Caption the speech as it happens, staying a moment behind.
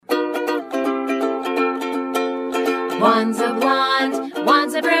One's a blonde,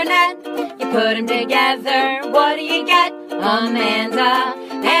 one's a brunette. You put them together, what do you get? Amanda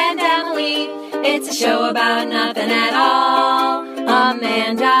and Emily. It's a show about nothing at all.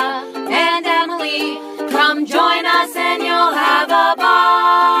 Amanda and Emily. Come join us and you'll have a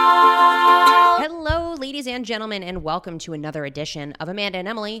ball. Hello, ladies and gentlemen, and welcome to another edition of Amanda and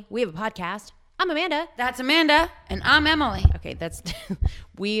Emily. We have a podcast. I'm Amanda. That's Amanda, and I'm Emily. Okay,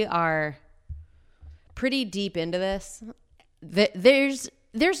 we are pretty deep into this. There's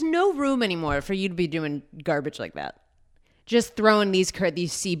no room anymore for you to be doing garbage like that. Just throwing these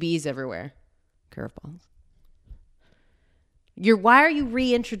CBs everywhere. Curveballs. Why are you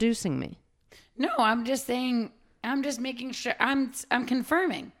reintroducing me? No, I'm just saying. I'm just making sure. I'm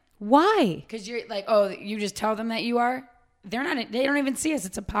confirming. Why? Because you're like, oh, you just tell them that you are. They're not. They don't even see us.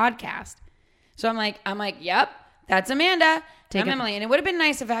 It's a podcast. So I'm like, yep, that's Amanda. I'm Emily. And it would have been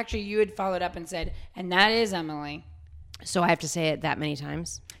nice if actually you had followed up and said, and that is Emily. So I have to say it that many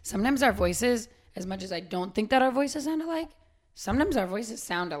times? Sometimes our voices, as much as I don't think that our voices sound alike, sometimes our voices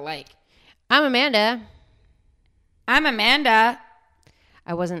sound alike. I'm Amanda. I'm Amanda.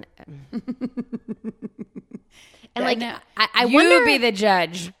 I wasn't. And like, I you wonder, be the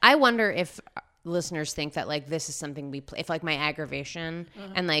judge. I wonder if listeners think that like this is something we play, if like my aggravation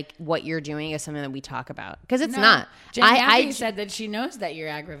and like what you're doing is something that we talk about, because it's not. I said that she knows that you're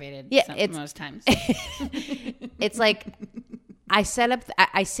aggravated. Yeah, most times. It's like I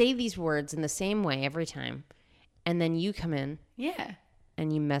I say these words in the same way every time, and then you come in. Yeah.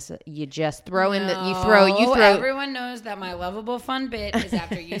 And you mess it. You just throw in you throw. Everyone knows that my lovable fun bit is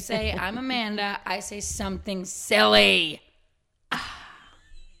after you say I'm Amanda, I say something silly.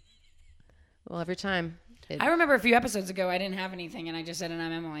 Well, every time. I remember a few episodes ago I didn't have anything and I just said, and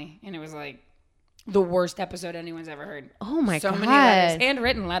I'm Emily, and it was like the worst episode anyone's ever heard. Oh my god! So many letters,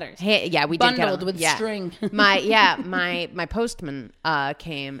 handwritten letters. Hey, yeah, we bundled did with string. My postman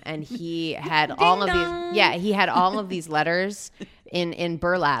came and he had all of these. Yeah, he had all of these letters in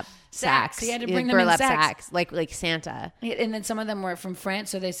burlap sacks. He had to bring them burlap in sacks, like Santa. And then some of them were from France,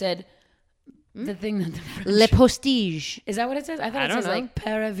 so they said the thing that the French, Le Postige. Is that what it says? I thought it says like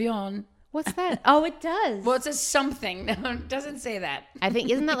per avion. What's that? Oh, it does. Well, it says something. No, it doesn't say that. I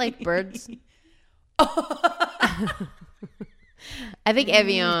think, isn't that like birds? I think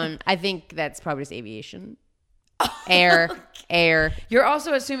avion. I think that's probably just aviation. Air. You're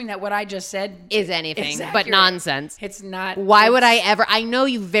also assuming that what I just said is anything but nonsense. It's not. Why would I ever? I know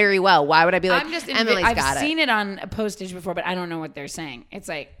you very well. Why would I be like, I've seen it on a postage before, but I don't know what they're saying. It's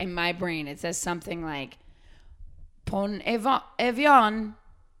like, in my brain, it says something like, Pon avion,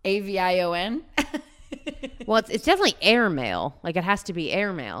 A-V-I-O-N. Well, it's definitely airmail. Like, it has to be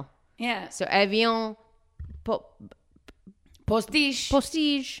airmail. Yeah. So, avion, postige.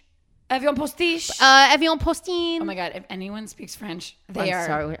 Postige. Avion postige. Avion postine. Oh my God. If anyone speaks French,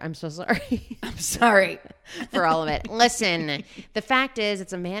 sorry. I'm so sorry. I'm sorry. For all of it. Listen, the fact is,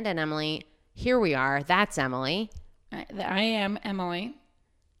 it's Amanda and Emily. Here we are. That's Emily. I am Emily.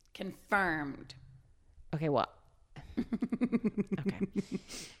 Confirmed. Okay, well. Okay.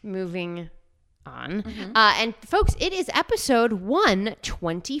 Moving on. Mm-hmm. And folks, it is episode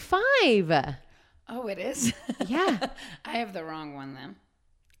 125. Oh, it is? Yeah. I have the wrong one then.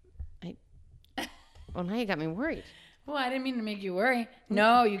 Well, now you got me worried. Well, I didn't mean to make you worry.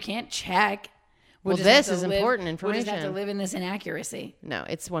 No, you can't check. Well, this is important information. We'll just have to live in this inaccuracy. No,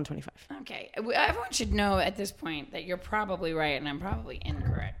 it's 125. Okay. Everyone should know at this point that you're probably right and I'm probably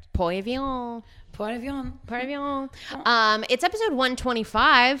incorrect. Pour avion. Pour avion. Pour avion. It's episode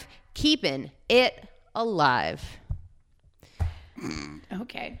 125, Keeping It Alive.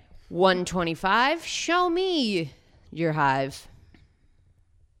 Okay. 125, show me your hive.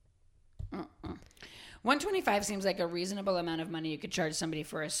 125 seems like a reasonable amount of money you could charge somebody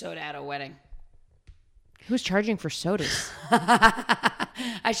for a soda at a wedding. Who's charging for sodas?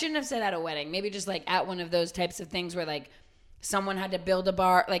 I shouldn't have said at a wedding. Maybe just like at one of those types of things where like someone had to build a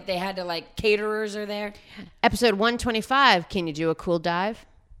bar, like they had to like caterers are there. Episode 125, can you do a cool dive?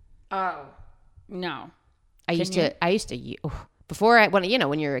 Oh, no. I used to before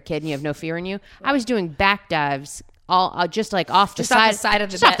when you're a kid and you have no fear in you, right. I was doing back dives. All just like off the side of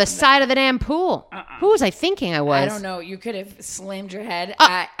the damn pool. Who was I thinking I was? I don't know. You could have slammed your head.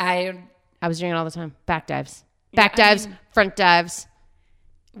 I was doing it all the time. Back dives, front dives.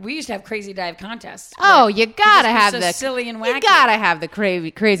 We used to have crazy dive contests. Oh, you gotta have the silly and wacky. You gotta have the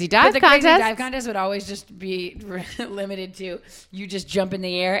crazy dive contest. Crazy dive contest would always just be limited to you just jump in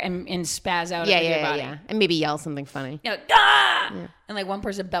the air and spaz out of your body. Yeah, and maybe yell something funny. You know, ah! Yeah. And like one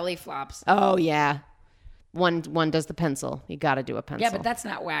person belly flops. Oh yeah. One does the pencil. You got to do a pencil. Yeah, but that's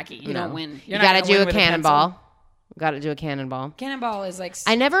not wacky. You don't win. You got to do a cannonball. Got to do a cannonball. Cannonball is like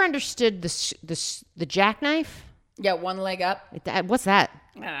I never understood the jackknife. one leg up. What's that?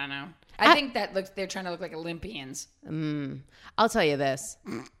 I don't know. I think they're trying to look like Olympians. I'll tell you this.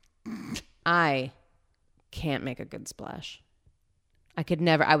 I can't make a good splash. I could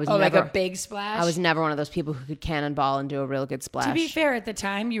never. I was never like a big splash. I was never one of those people who could cannonball and do a real good splash. To be fair, at the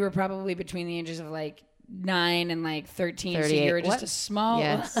time, you were probably between the ages of like 9 and like 13. 38. So you were just a small,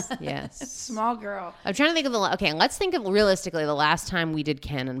 yes. small girl. I'm trying to think of let's think of realistically the last time we did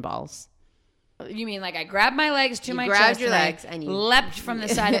cannonballs. You mean like I grabbed my legs to my grabbed chest your legs and you leapt from the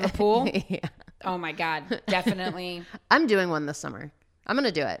side of the pool? Yeah. Oh my God, definitely. I'm doing one this summer. I'm going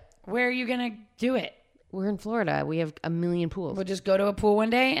to do it. Where are you going to do it? We're in Florida. We have a million pools. We'll just go to a pool one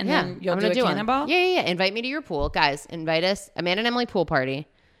day and then you'll do a cannonball? Yeah. Invite me to your pool. Guys, invite us. Amanda and Emily pool party.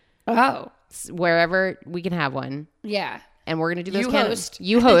 Oh. Wherever we can have one. Yeah. And we're going to do those host.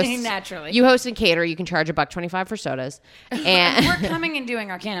 You host. Naturally. You host and cater. You can charge $1.25 for sodas. And we're coming and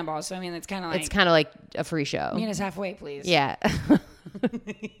doing our cannonballs. So, I mean, it's kind of like a free show. Meet us halfway, please. Yeah.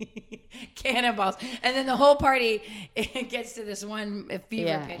 Cannonballs. And then the whole party it gets to this one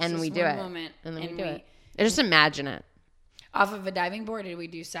fever pitch. And we do it. Moment, and then we do it. Just imagine it. Off of a diving board, or do we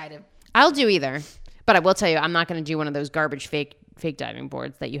do side of? I'll do either. But I will tell you, I'm not going to do one of those garbage fake diving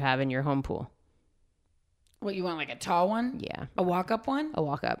boards that you have in your home pool. What, you want like a tall one? Yeah. A walk-up one? A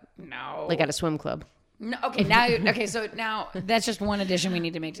walk-up. No. Like at a swim club. No. Okay, so now that's just one addition we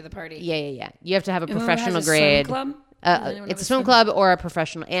need to make to the party. Yeah. You have to have a Who has professional a grade. Swim club? It's a swim club or a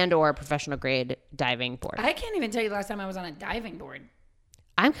professional grade diving board. I can't even tell you the last time I was on a diving board.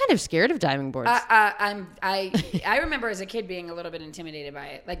 I'm kind of scared of diving boards. I remember as a kid being a little bit intimidated by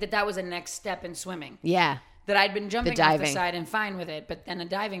it. Like that was a next step in swimming. Yeah. That I'd been jumping off the side and fine with it, but then a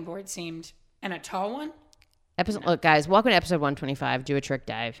diving board seemed, and a tall one? Look, guys, welcome to episode 125, Do a Trick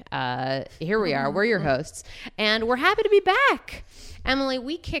Dive. Here we are. We're your hosts, and we're happy to be back. Emily,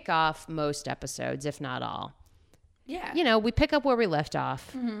 we kick off most episodes, if not all. Yeah. You know, we pick up where we left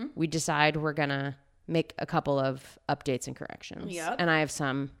off. Mm-hmm. We decide we're going to make a couple of updates and corrections. Yep. And I have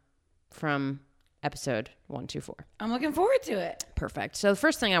some from episode 124. I'm looking forward to it. Perfect. So the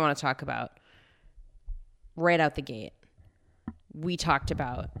first thing I want to talk about, right out the gate, we talked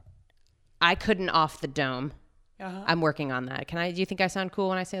about, I couldn't off the dome. Uh-huh. I'm working on that. Do you think I sound cool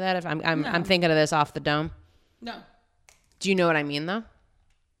when I say that? If I'm thinking of this off the dome. No. Do you know what I mean though?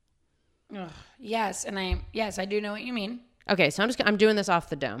 Yes, I do know what you mean. Okay, so I'm doing this off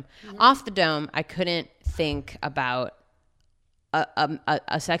the dome. Mm-hmm. Off the dome, I couldn't think about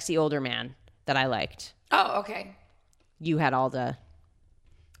a sexy older man that I liked. Oh, okay. You had all the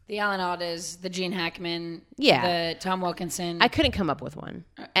Alan Aldas, the Gene Hackman, the Tom Wilkinson. I couldn't come up with one,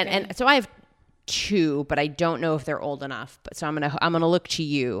 okay. and so I have two, but I don't know if they're old enough. But so I'm gonna look to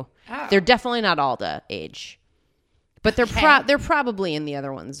you. Oh. They're definitely not Alda age, but they're probably in the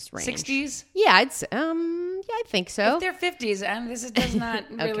other one's range. 60s? Yeah, I'd say. Yeah, I think so. If they're 50s, this does not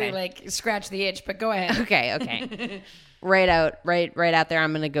really like scratch the itch. But go ahead. Okay. right out there.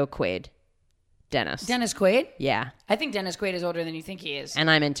 I'm gonna go Quaid. Dennis Quaid? Yeah. I think Dennis Quaid is older than you think he is. And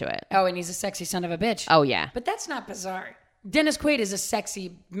I'm into it. Oh, and he's a sexy son of a bitch. Oh, yeah. But that's not bizarre. Dennis Quaid is a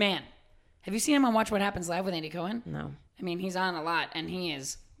sexy man. Have you seen him on Watch What Happens Live with Andy Cohen? No. I mean, he's on a lot, and he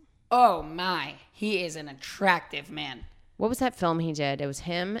is, he is an attractive man. What was that film he did? It was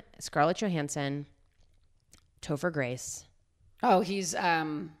him, Scarlett Johansson, Topher Grace. Oh, he's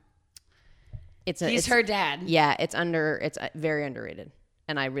her dad. Yeah, it's very underrated.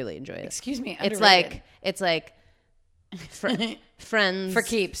 And I really enjoy it. Excuse me, underrated. It's like Friends. For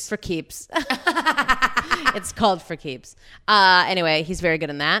keeps. For keeps. It's called For Keeps. Anyway, he's very good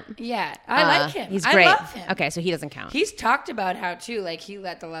in that. Yeah, I like him. He's great. I love him. Okay, so he doesn't count. He's talked about how, too, like, he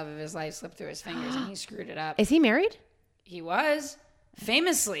let the love of his life slip through his fingers and he screwed it up. Is he married? He was.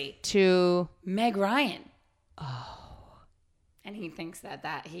 Famously. To? Meg Ryan. Oh. And he thinks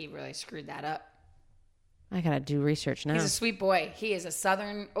that he really screwed that up. I gotta do research now. He's a sweet boy. He is a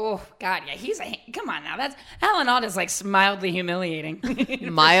Southern. Oh God, yeah. Come on now. That's Alan Alda's like mildly humiliating.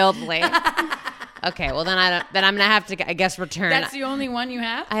 Mildly. Okay, well then I'm gonna have to, I guess, return. That's the only one you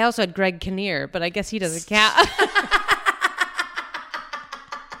have. I also had Greg Kinnear, but I guess he doesn't count.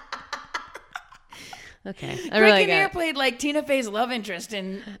 Okay, Greg Kinnear played like Tina Fey's love interest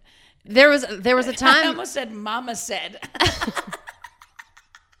in. There was a time. I almost said Mama Said.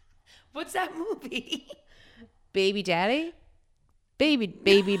 What's that movie? Baby Daddy?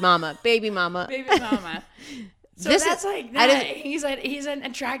 Baby Mama. Baby Mama. So that's like that. He's an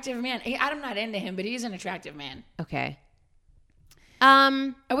attractive man. I'm not into him, but he's an attractive man. Okay.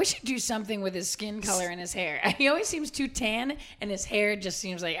 I wish he'd do something with his skin color and his hair. He always seems too tan, and his hair just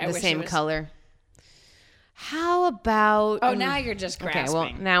seems like the same color. How about? Oh, now you're just grasping. Okay,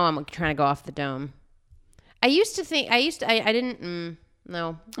 well, now I'm trying to go off the dome. I didn't.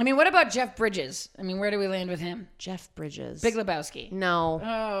 No. I mean, what about Jeff Bridges? I mean, where do we land with him? Jeff Bridges. Big Lebowski. No.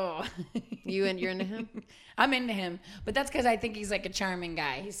 Oh. You're into him? I'm into him, but that's because I think he's like a charming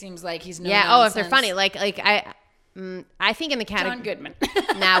guy. He seems like he's no Yeah. nonsense. Oh, if they're funny, I think in the category. John Goodman.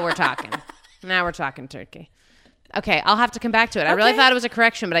 Now we're talking. Now we're talking turkey. Okay, I'll have to come back to it. I really thought it was a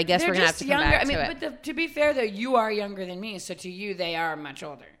correction, but I guess we're gonna have to come back to it. But to be fair, though, you are younger than me, so to you, they are much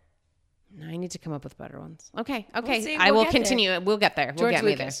older. I need to come up with better ones. Okay. We'll see. I We'll will get continue. We'll get there. We'll George get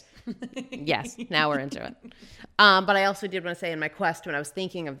Lucas. me there. Yes. Now we're into it. But I also did want to say in my quest when I was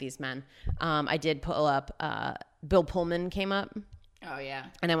thinking of these men, I did pull up. Bill Pullman came up. Oh yeah.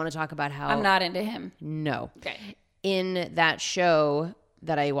 And I want to talk about how I'm not into him. No. Okay. In that show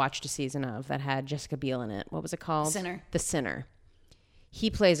that I watched a season of that had Jessica Biel in it, what was it called? Sinner. The Sinner. He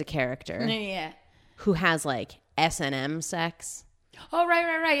plays a character Yeah. who has like S&M sex. Oh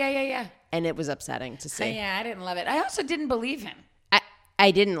right. Yeah. And it was upsetting to see. Yeah, I didn't love it. I also didn't believe him.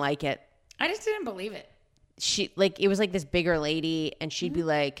 I didn't like it. I just didn't believe it. It was like this bigger lady and she'd be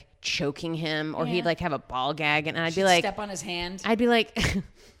like choking him or he'd like have a ball gag and I'd be like step on his hand. I'd be like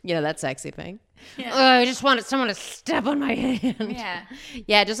that sexy thing. Yeah. Oh, I just wanted someone to step on my hand. Yeah.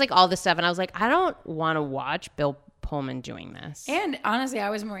 Yeah, just like all this stuff. And I was like, I don't want to watch Bill Pullman doing this. And honestly, I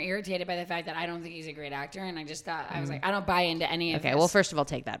was more irritated by the fact that I don't think he's a great actor, and I just thought I was like, I don't buy into any of this. Okay, well, first of all,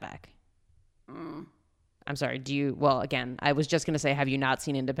 take that back. I'm sorry. Do you? Well, again, I was just going to say, have you not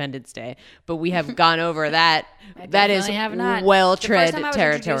seen Independence Day? But we have gone over that. That is well-tread The first time I was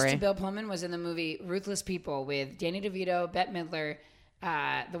territory. introduced to Bill Pullman was in the movie Ruthless People with Danny DeVito, Bette Midler,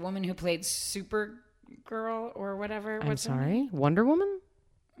 the woman who played Supergirl or whatever. I'm What's her name? sorry, Wonder Woman?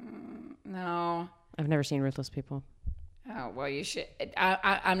 No. I've never seen Ruthless People. Oh, well, you should.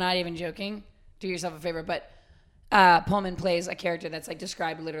 I'm not even joking. Do yourself a favor. But Pullman plays a character that's like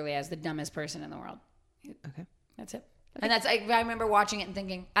described literally as the dumbest person in the world. Okay. That's it. Okay. And I remember watching it and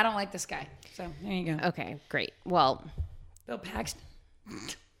thinking, I don't like this guy. So there you go. Okay, great. Well, Bill Paxton.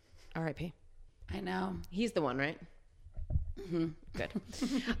 R.I.P. I know. He's the one, right? Mm-hmm.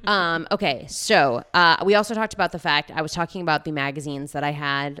 Good. Okay, so we also talked about the fact I was talking about the magazines that I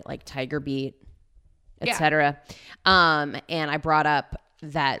had, like Tiger Beat, etc. And I brought up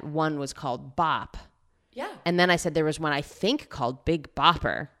that one was called Bop. Yeah. And then I said there was one I think called Big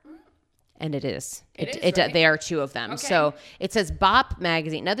Bopper. And it is. Right? There are two of them. Okay. So it says Bop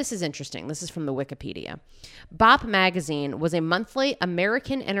Magazine. Now, this is interesting. This is from the Wikipedia. Bop Magazine was a monthly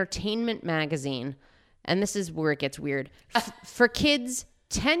American entertainment magazine. And this is where it gets weird. For kids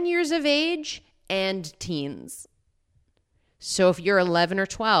 10 years of age and teens. So if you're 11 or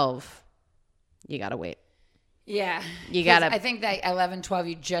 12, you got to wait. Yeah. You got to. I think that 11, 12,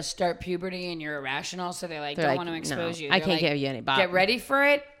 you just start puberty and you're irrational. So they're like, don't want to expose you. I They're can't like, give you any Bop. Get ready for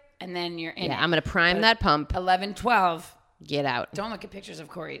it. And then you're in it. Yeah, I'm going to prime that pump. 11, 12. Get out. Don't look at pictures of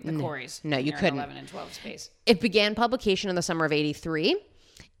Corys. No, you couldn't. 11 and 12 space. It began publication in the summer of '83,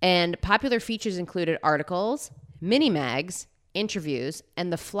 and popular features included articles, mini-mags, interviews,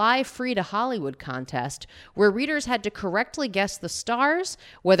 and the Fly Free to Hollywood contest, where readers had to correctly guess the stars,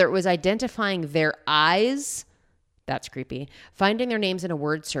 whether it was identifying their eyes, that's creepy, finding their names in a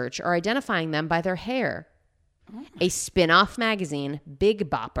word search, or identifying them by their hair. A spin-off magazine, Big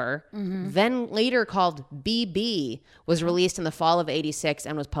Bopper, then later called BB, was released in the fall of '86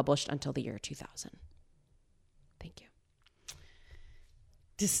 and was published until the year 2000. Thank you.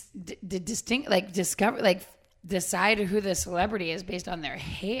 Decide who the celebrity is based on their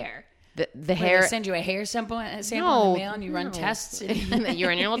hair. The hair. They send you a hair sample in the mail, and you run tests. And the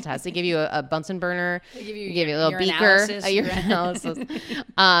urinal test. They give you a Bunsen burner. They give you a little beaker. urinalysis. A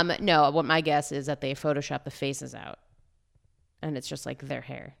urinalysis. No, what my guess is that they Photoshop the faces out, and it's just like their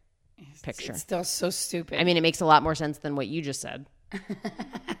hair picture. It's still so stupid. I mean, it makes a lot more sense than what you just said.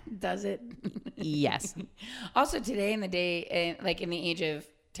 Does it? Yes. Also, today in the day, like in the age of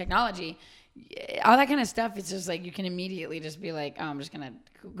technology, all that kind of stuff, it's just like you can immediately just be like, oh, I'm just going to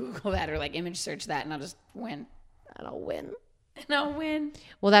Google that or like image search that and I'll just win. And I'll win.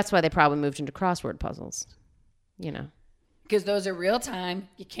 Well, that's why they probably moved into crossword puzzles, you know. Because those are real time.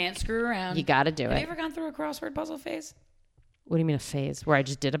 You can't screw around. You got to do it. Have you ever gone through a crossword puzzle phase? What do you mean a phase? Where I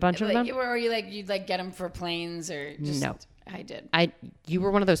just did a bunch of them? Or you'd get them for planes or just... No. I did. You were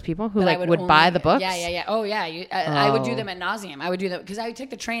one of those people who But would buy the books? Yeah. Oh, yeah. I would do them ad nauseum. I would do them because I would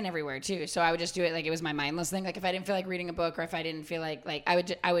take the train everywhere too. So I would just do it like it was my mindless thing. Like if I didn't feel like reading a book or if I didn't feel like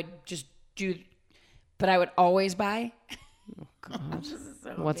I would just do. But I would always buy. Oh God.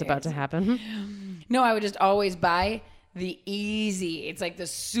 What's about to happen? No, I would just always buy the easy. It's like the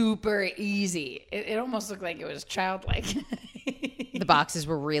super easy. It almost looked like it was childlike. The boxes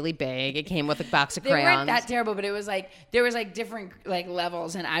were really big. It came with a box of They weren't crayons. that terrible, but it was like there was like different like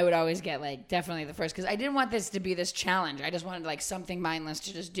levels, and I would always get like definitely the first because I didn't want this to be this challenge. I just wanted like something mindless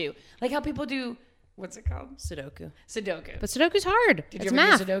to just do, like how people do. What's it called? Sudoku. Sudoku. But Sudoku's hard. Did It's you ever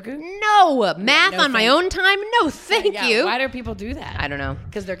math. do Sudoku? No. Math no on my thank- own time? No, thank Yeah, you. Why do people do that? I don't know.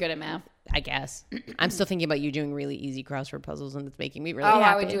 Because they're good at math. I guess. I'm still thinking about you doing really easy crossword puzzles, and it's making me really Oh, happy.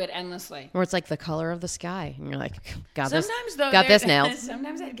 I would do it endlessly. Or it's like the color of the sky, and you're like, got this. Sometimes though, Got this they're- nailed.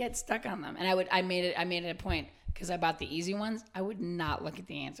 Sometimes I'd get stuck on them, and I made it a point because I bought the easy ones. I would not look at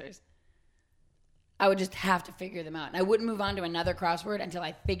the answers. I would just have to figure them out, and I wouldn't move on to another crossword until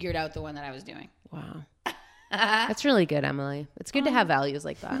I figured out the one that I was doing. Wow. That's really good, Emily. It's good to have values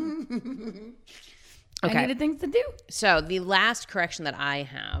like that. I Okay. needed things to do. So the last correction that I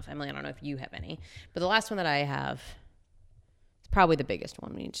have, Emily, I don't know if you have any, but the last one that I have is probably the biggest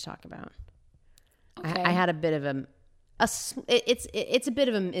one we need to talk about. Okay. I had a bit of it's a bit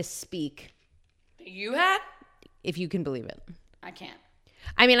of a misspeak, You had? if you can believe it. I can't.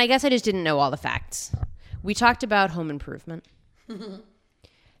 I mean, I guess I just didn't know all the facts. We talked about Home Improvement.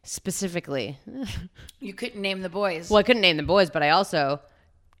 Specifically. You couldn't name the boys. Well, I couldn't name the boys, but I also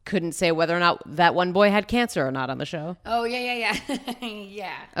couldn't say whether or not that one boy had cancer or not on the show. Oh yeah.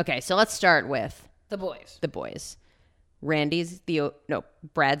 Yeah. Okay, so let's start with The boys. the boys.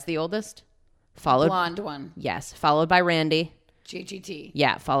 Brad's the oldest. Followed Blonde one. Yes, followed by Randy. GGT.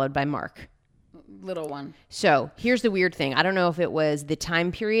 Yeah, followed by Mark. Little one. So here's the weird thing. I don't know if it was the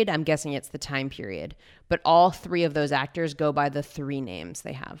time period. I'm guessing it's the time period. But all three of those actors go by the three names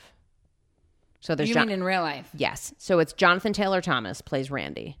they have. So there's You mean in real life? Yes. So it's Jonathan Taylor Thomas plays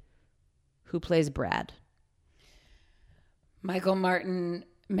Randy. Who plays Brad? Michael Martin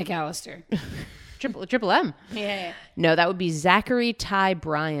McAllister. Triple M. Yeah. No, that would be Zachary Ty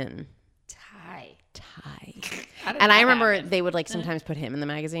Bryan. Ty. And I remember they would like sometimes put him in the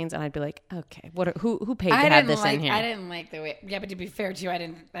magazines, and I'd be like, okay, who paid to have this in here? I didn't like the way. Yeah, but to be fair to you, I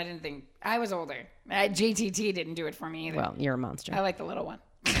didn't think I was older. JTT didn't do it for me either. Well, you're a monster. I like the little one.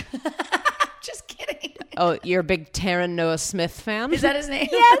 Just kidding. Oh, you're a big Taron Noah Smith fan? Is that his name?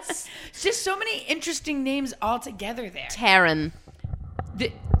 Yes. It's just so many interesting names all together there. Taron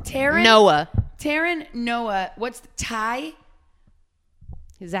Taron Noah. Taron Noah. What's Ty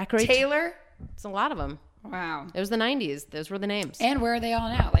Zachary Taylor? It's a lot of them. Wow. It was the 90s. Those were the names. And where are they all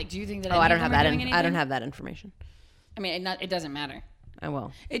now? Like, do you think that? Oh, I don't any have of them that. are doing I don't anything? have that information. I mean, it doesn't matter. I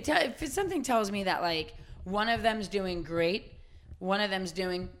will. If something tells me that like one of them's doing great, one of them's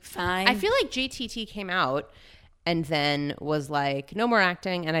doing fine. I feel like JTT came out and then was like, no more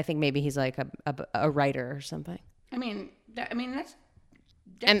acting, and I think maybe he's like a writer or something. I mean that's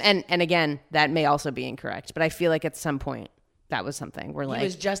And again, that may also be incorrect, but I feel like at some point that was something. We're He like,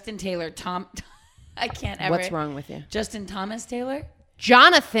 was Justin Taylor. I can't ever. what's wrong with you? Justin Thomas Taylor?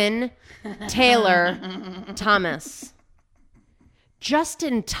 Jonathan Taylor Thomas.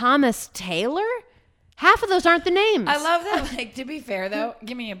 Justin Thomas Taylor? Half of those aren't the names. I love that. Like, to be fair, though,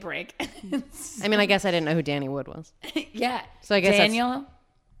 give me a break. I mean, I guess I didn't know who Danny Wood was. Yeah. So I guess Daniel?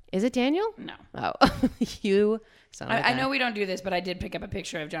 Is it Daniel? No. Oh, you sound like I that. know we don't do this, but I did pick up a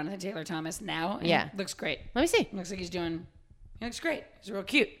picture of Jonathan Taylor Thomas now. And Yeah. He looks great. Let me see. Looks like he looks great. He's real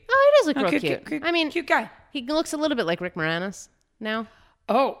cute. Oh, he does look Oh, real cute, cute. cute, I mean, cute guy. he looks a little bit like Rick Moranis now.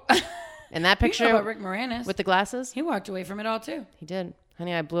 Oh. In that You know picture about Rick Moranis. with the glasses. He walked away from it all, too. He did.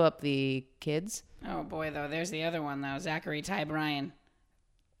 Honey, I blew up the kids. Oh, boy, though. There's the other one, though. Zachary Ty Bryan.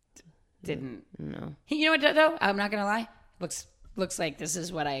 Didn't. No. You know what, though? I'm not going to lie. Looks like this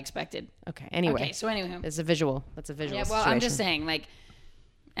is what I expected. Okay. Anyway. Okay, so anyway. It's a visual. That's a visual Yeah, well, situation. I'm just saying, like,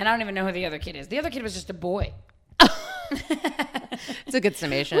 and I don't even know who the other kid is. The other kid was just a boy. It's a good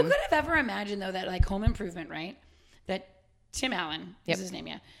summation. Who could have ever imagined, though, that, like, Home Improvement, right? That Tim Allen Yep. is his name,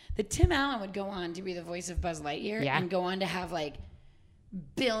 yeah. That Tim Allen would go on to be the voice of Buzz Lightyear Yeah. and go on to have, like,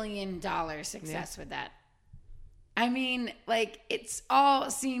 billion-dollar success with that. I mean, like, it's all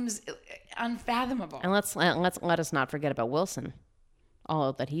seems unfathomable. And let us not forget about Wilson.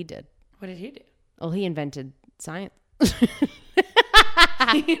 All that he did. What did he do? Well, he invented science.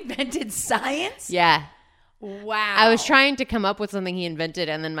 He invented science? Yeah. Wow. I was trying to come up with something he invented,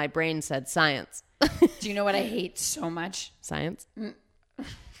 and then my brain said science. Do you know what I hate so much? Science?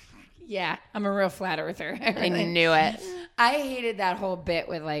 Yeah, I'm a real flat earther. I knew it. I hated that whole bit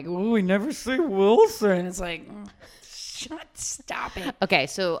with like, oh, we never say Wilson. It's like, stop it. Okay,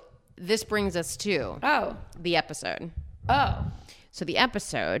 so this brings us to Oh, the episode. oh. So the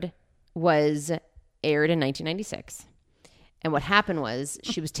episode was aired in 1996. And what happened was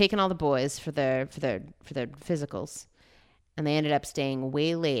she was taking all the boys for their physicals. And they ended up staying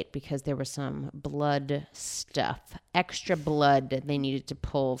way late because there was some blood stuff, extra blood that they needed to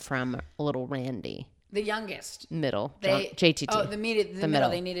pull from little Randy. The youngest. Middle. JTT. Oh, the middle.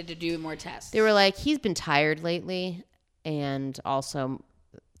 They needed to do more tests. They were like, he's been tired lately and also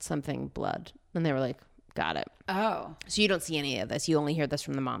something blood. And they were like, got it. Oh. So you don't see any of this. You only hear this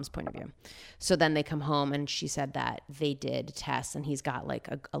from the mom's point of view. So then they come home and she said that they did tests and he's got like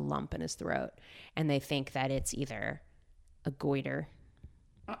a lump in his throat. And they think that it's either a goiter.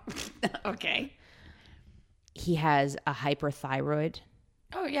 Okay. He has a hyperthyroid.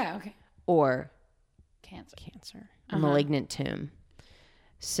 Oh, yeah. Okay. Or cancer. A malignant tumor.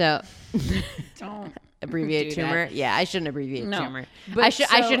 So don't abbreviate do tumor. That. Yeah, I shouldn't abbreviate tumor. But I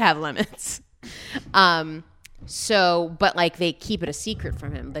should have limits. But like they keep it a secret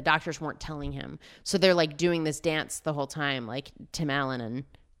from him. The doctors weren't telling him. So they're like doing this dance the whole time, like Tim Allen and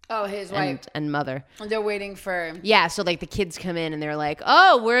his wife and mother. They're waiting for so like the kids come in and they're like,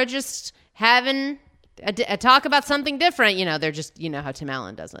 oh, we're just having a talk about something different. You know, they're just how Tim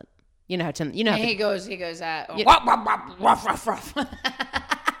Allen does it. You know how Tim. You know how he goes. Wop, wop, wop, ruff, ruff, ruff.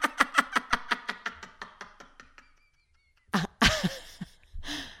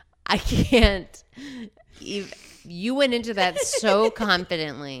 I can't. You went into that so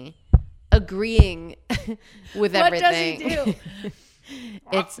confidently, agreeing with everything. What does he do?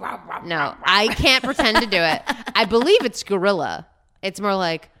 It's no. I can't pretend to do it. I believe it's gorilla. It's more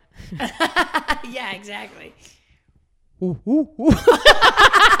like. Yeah, exactly. No.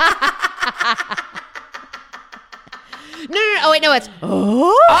 Oh wait, no. It's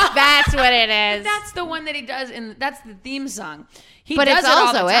That's what it is. That's the one that he does, and that's the theme song. But does it's it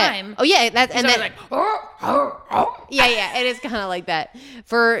also all the time. Oh yeah, that's and So then like, yeah, it is kind of like that.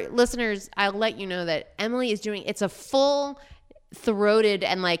 For listeners, I'll let you know that Emily is doing. It's a full throated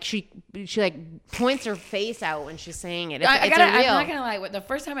and like she like points her face out when she's saying it. I'm not gonna lie. The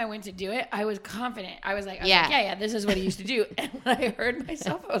first time I went to do it, I was confident. I was like, yeah, this is what he used to do. And when I heard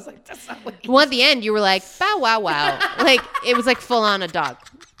myself, I was like, that's not what. Well, at the end, you were like, bow wow wow, like it was like full on a dog.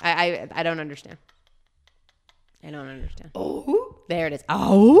 I don't understand. I don't understand. Oh, there it is.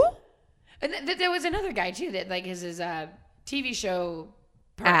 Oh, and there was another guy too that like his TV show.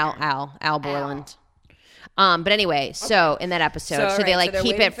 Partner. Al Borland. But anyway, so in that episode, so they like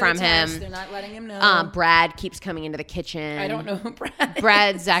keep it from him. They're not letting him know. Brad keeps coming into the kitchen. I don't know who Brad is.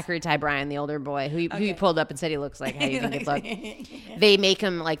 Brad's Zachary Ty Bryan, the older boy, who you pulled up and said he looks like how you think he'd look. They make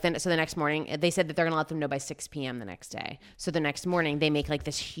him like so the next morning, they said that they're going to let them know by 6 p.m. the next day. So the next morning, they make like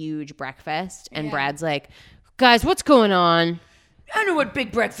this huge breakfast. And Brad's like, guys, what's going on? I know what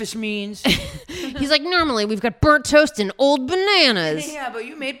big breakfast means. He's like, normally we've got burnt toast and old bananas. Yeah, but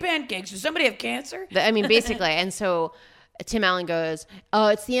you made pancakes. Does somebody have cancer? I mean, basically. And so Tim Allen goes, oh,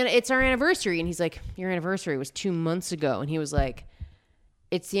 it's our anniversary. And he's like, your anniversary was 2 months ago. And he was like,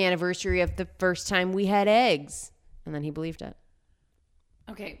 it's the anniversary of the first time we had eggs. And then he believed it.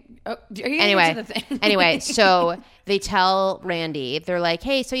 Okay. Oh, are you into the thing? Anyway, so they tell Randy, they're like,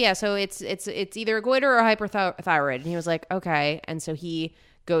 hey, so it's either a goiter or hyperthyroid. And he was like, okay. And so he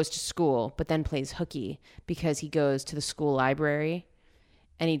goes to school, but then plays hooky because he goes to the school library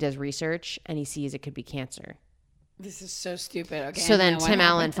and he does research and he sees it could be cancer. This is so stupid. Okay. So then Tim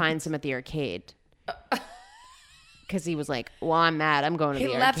Allen finds him at the arcade. Because he was like, well, I'm mad. I'm going to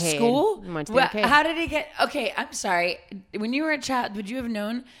the arcade. He left school? Went to the arcade. How did he get... Okay, I'm sorry. When you were a child, would you have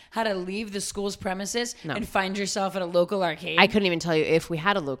known how to leave the school's premises and find yourself at a local arcade? I couldn't even tell you if we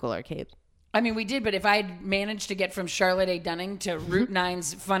had a local arcade. I mean, we did, but if I'd managed to get from Charlotte A. Dunning to Route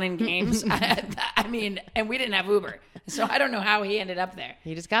 9's Fun and Games, I mean, and we didn't have Uber. So I don't know how he ended up there.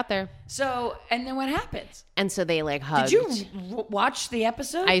 He just got there. So, and then what happens? And so they like hugged. Did you watch the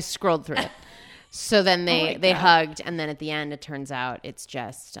episode? I scrolled through it. So then they hugged, and then at the end, it turns out it's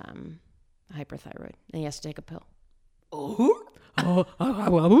just hyperthyroid, and he has to take a pill. Also,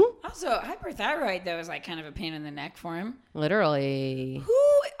 hyperthyroid, though, is like kind of a pain in the neck for him. Literally. Who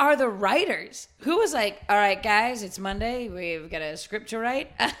are the writers? Who was like, all right, guys, it's Monday. We've got a script to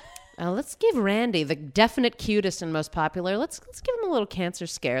write. Let's give Randy, the definite cutest and most popular, let's give him a little cancer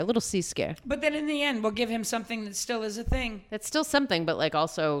scare, a little C scare. But then in the end, we'll give him something that still is a thing. That's still something, but like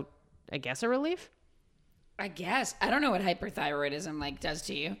also... I guess a relief? I guess. I don't know what hyperthyroidism like does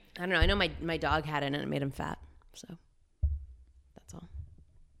to you. I don't know. I know my dog had it and it made him fat. So that's all.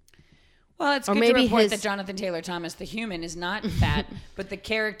 Well, it's good to report that Jonathan Taylor Thomas, the human, is not fat, but the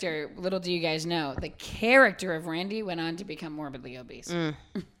character, little do you guys know, the character of Randy went on to become morbidly obese.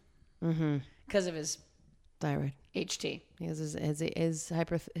 Because of his thyroid. HT. He has his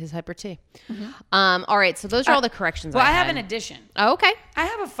hyper T. All right, so those are all the corrections. Well, I have an addition. Oh, okay. I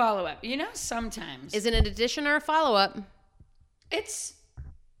have a follow-up. You know, sometimes is it an addition or a follow-up? It's,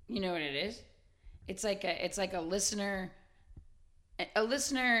 you know what it is? It's like a listener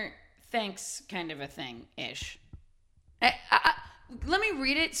thanks kind of a thing ish. Let me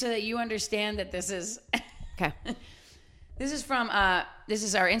read it so that you understand that this is Okay. This is from this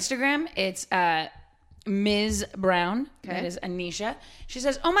is our Instagram. It's Ms. Brown. Okay. That is Anisha. She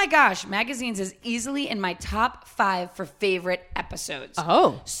says, "Oh my gosh, Magazines is easily in my top 5 for favorite episodes.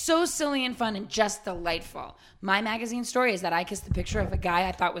 Oh. So silly and fun and just delightful. My magazine story is that I kissed the picture of a guy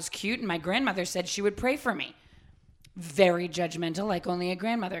I thought was cute and my grandmother said she would pray for me. Very judgmental, like only a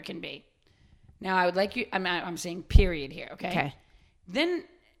grandmother can be. Now, I would like you, I'm saying period here, okay? Okay. Then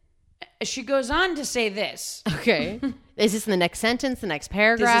she goes on to say this. Okay. Is this in the next sentence, the next This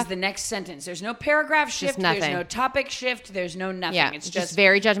paragraph? is the next sentence. There's no paragraph shift. nothing. There's no topic shift. There's no nothing. Yeah, It's just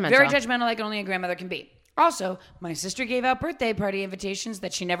very judgmental. Very judgmental, like only a grandmother can be. Also, my sister gave out birthday party invitations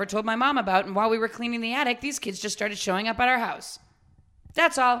that she never told my mom about, and while we were cleaning the attic, these kids just started showing up at our house.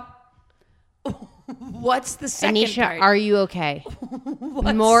 That's all. What's the second Anisha, part? are you okay?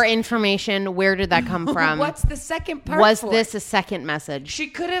 More information. Where did that come from? What's the second part? Was for? this a second message? She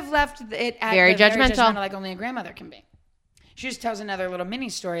could have left it at Very the judgmental. like only a grandmother can be. She just tells another little mini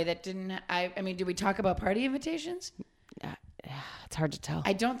story that didn't. I mean, did we talk about party invitations? It's hard to tell.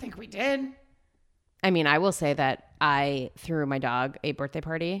 I don't think we did. I mean, I will say that I threw my dog a birthday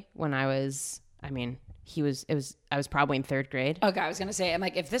party when I was, I was probably in 3rd grade. Okay, I was gonna say, I'm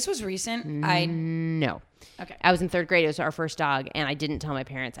like, if this was recent, No. okay. I was in 3rd grade. It was our first dog, and I didn't tell my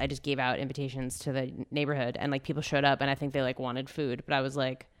parents. I just gave out invitations to the neighborhood, and like people showed up, and I think they like wanted food, but I was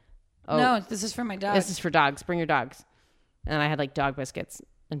like, "Oh, No, this is for my dog. this is for dogs. Bring your dogs." And I had like dog biscuits,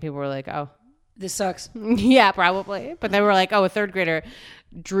 and people were like, "Oh, This sucks. yeah, probably." But they were like, "Oh, a 3rd grader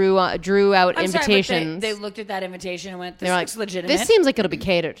drew out I'm invitations." sorry, but they looked at that invitation and went, "This They're looks like, legitimate. "This seems like it'll be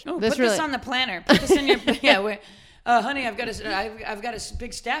catered." Oh, this put this on the planner. Put this in your yeah. Honey, I've got a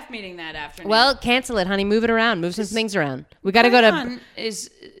big staff meeting that afternoon. Well, cancel it, honey. Move it around. Move some things around. We got to go to Crayon is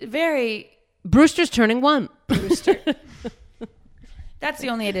very Brewster's turning 1. Brewster. That's the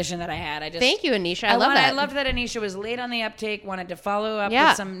only addition that I had. Thank you, Anisha. I love that. I loved that Anisha was late on the uptake, wanted to follow up Yeah.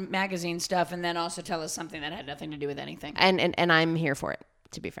 with some magazine stuff, and then also tell us something that had nothing to do with anything. And I'm here for it,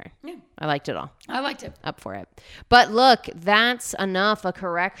 to be fair. Yeah. I liked it all. I liked it. Up for it. But look, that's enough of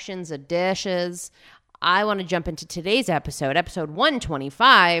corrections of dishes. I want to jump into today's episode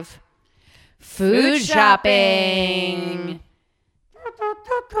 125, food shopping.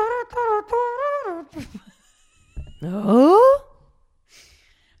 Oh?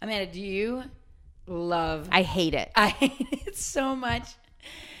 Amanda, do you love... I hate it. I hate it so much.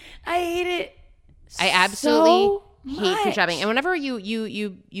 I hate it I absolutely so hate food much. shopping. And whenever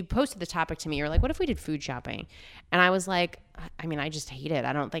you posted the topic to me, you're like, what if we did food shopping? And I was like, I mean, I just hate it.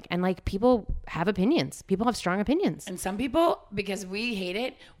 I don't think, and like people have opinions. People have strong opinions. And some people, because we hate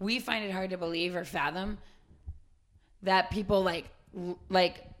it, we find it hard to believe or fathom that people like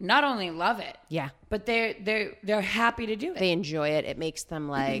not only love it, Yeah. but they're happy to do it. They enjoy it. It makes them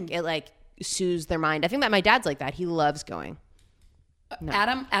like, it like soothes their mind. I think that my dad's like that. He loves going.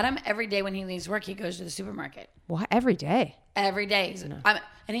 Adam, every day when he leaves work, he goes to the supermarket. What? Every day. Every day.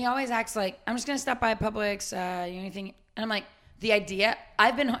 And he always acts like, I'm just going to stop by Publix, anything. And I'm like, the idea,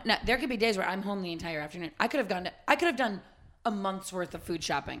 now, there could be days where I'm home the entire afternoon. I could have done a month's worth of food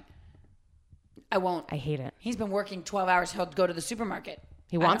shopping. I won't. I hate it. He's been working 12 hours. He'll go to the supermarket.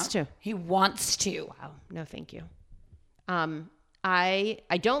 He wants to. He wants to. Wow. No, thank you. I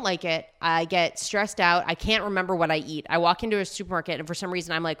don't like it. I get stressed out. I can't remember what I eat. I walk into a supermarket and for some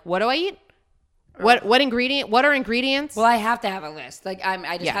reason I'm like, what do I eat? What are ingredients? Well, I have to have a list. Like I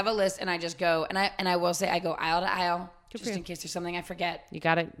just Yeah. have a list and I just go and I will say I go aisle to aisle just for you. in case there's something I forget. You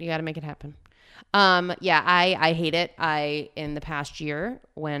got to make it happen. Yeah, I hate it. In the past year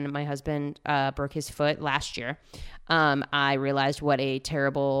when my husband broke his foot last year, I realized what a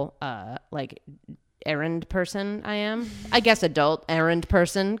terrible errand person I am. I guess adult errand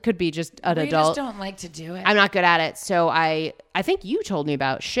person could be just an You adult. just don't like to do it. I'm not good at it. So I think you told me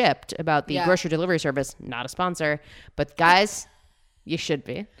about Shipt, about the Yeah. grocery delivery service, not a sponsor, but guys, you should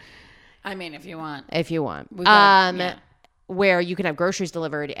be I mean, if you want. if you want. We gotta- yeah. Where you can have groceries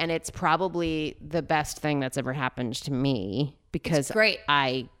delivered, and it's probably the best thing that's ever happened to me because It's great.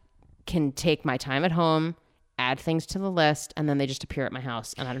 I can take my time at home, add things to the list, and then they just appear at my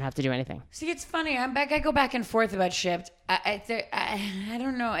house, and I don't have to do anything. See, it's funny. I go back and forth about Shipt. I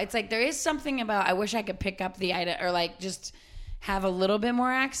don't know. It's like there is something about I wish I could pick up the item or like just have a little bit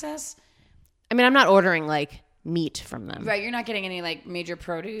more access. I mean, I'm not ordering like meat from them, Right, you're not getting any like major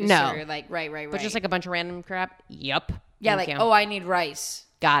produce No. or like right. but just like a bunch of random crap. Yup. yeah, Thank like you. oh, I need rice.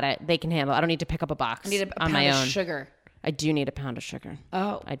 Got it. They can handle it. I don't need to pick up a box I need a on pound my of own. sugar. I do need a pound of sugar.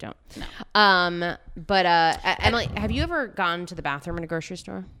 Oh. I don't. No. But Emily, have you ever gone to the bathroom in a grocery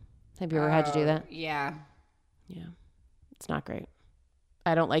store? Have you ever had to do that? Yeah. Yeah. It's not great.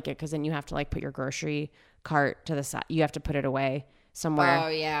 I don't like it because then you have to like put your grocery cart to the side. You have to put it away somewhere. Oh,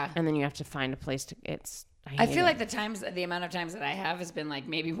 yeah. And then you have to find a place to. I feel like the amount of times that I have has been like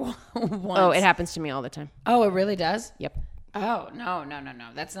maybe once. Oh, it happens to me all the time. Oh, it really does? Yep. Oh, no.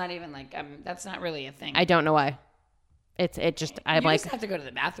 That's not even like, that's not really a thing. I don't know why. I'm you like, just have to go to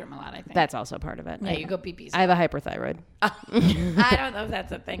the bathroom a lot, I think. that's also part of it. Yeah, you go pee-pee. I have a hyperthyroid. I don't know if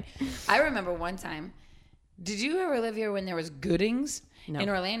that's a thing. I remember one time, did you ever live here when there was Goodings? No. In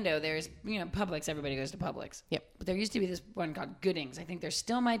Orlando, there's, Publix. Everybody goes to Publix. Yep. But there used to be this one called Goodings. I think there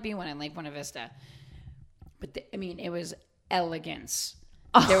still might be one in Lake Buena Vista. But, it was elegance.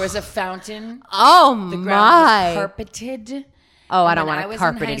 Oh. There was a fountain. Oh, the ground my. was carpeted. Oh, I And don't when want was a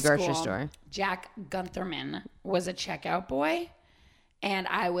in carpeted high grocery school, store. Jack Guntherman was a checkout boy. And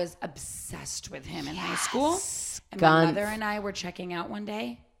I was obsessed with him in high school. And my mother and I were checking out one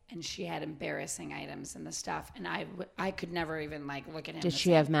day. And she had embarrassing items in the stuff. And I could never even like look at him. Did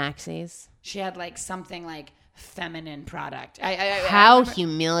she have Maxis? She had like something like feminine product. How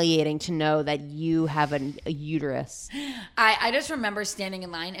humiliating to know that you have a uterus. I just remember standing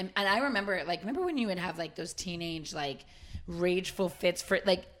in line. And I remember when you would have like those teenage like rageful fits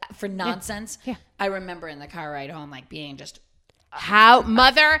for nonsense. Yeah. I remember in the car ride home like being just... How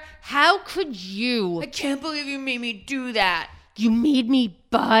could you? I can't believe you made me do that. You made me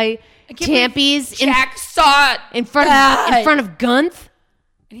buy Tampy's Jack saw it in front of Gunth.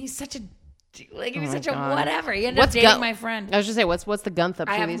 And he's such a he was such God. a whatever. He ended up dating my friend. I was just say what's the Gunth up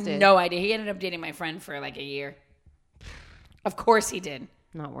to these days? I have no idea. He ended up dating my friend for like a year. Of course he did.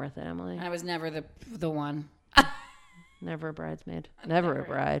 Not worth it, Emily. I was never the one. Never a bridesmaid. Never a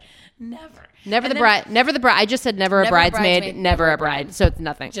bride. Never the bride. Never the bride. I just said never a bridesmaid, never a bride. So it's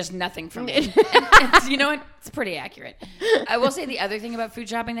nothing. Just nothing for me. and you know what? It's pretty accurate. I will say the other thing about food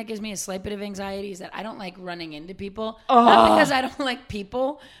shopping that gives me a slight bit of anxiety is that I don't like running into people. Not because I don't like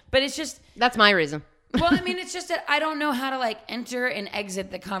people, but it's just... That's my reason. Well, it's just that I don't know how to like enter and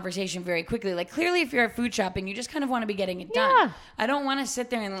exit the conversation very quickly. Like clearly if you're at food shopping, you just kind of want to be getting it done. Yeah. I don't want to sit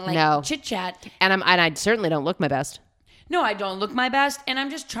there and like chit chat. And I certainly don't look my best. No, I don't look my best, and I'm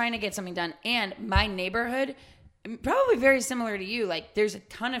just trying to get something done. And my neighborhood, probably very similar to you, like there's a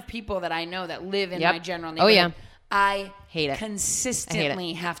ton of people that I know that live in my general neighborhood. Oh, yeah. I hate it.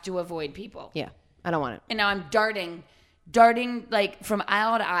 Consistently have to avoid people. Yeah, I don't want it. And now I'm darting like from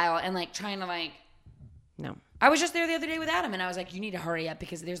aisle to aisle and like trying to like... No. I was just there the other day with Adam, and I was like, you need to hurry up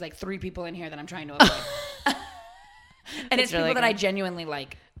because there's like 3 people in here that I'm trying to avoid. And it's really people that I genuinely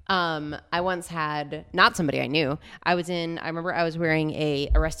like. I once had, not somebody I knew, I remember I was wearing a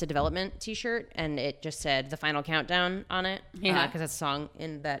Arrested Development t-shirt and it just said The Final Countdown on it. Yeah. Because that's a song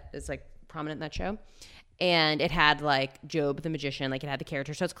that is like prominent in that show. And it had like Job the magician, like it had the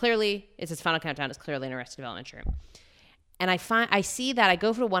character. So it says Final Countdown, it's clearly an Arrested Development shirt. And I see that, I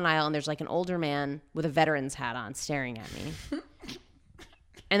go for one aisle and there's like an older man with a veteran's hat on staring at me.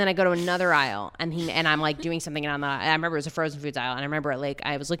 And then I go to another aisle, and I'm like doing something, and I remember it was a frozen foods aisle, and I remember like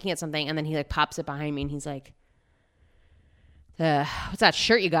I was looking at something, and then he like pops it behind me, and he's like, "What's that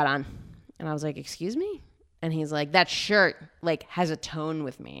shirt you got on?" And I was like, "Excuse me?" And he's like, "That shirt like has a tone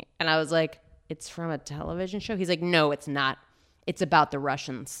with me," and I was like, "It's from a television show." He's like, "No, it's not. It's about the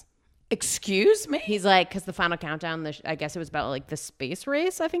Russians." Excuse me? He's like, because the Final Countdown, I guess it was about like the space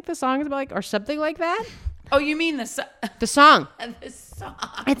race. I think the song is about like, or something like that. Oh, you mean the song? The song. The song.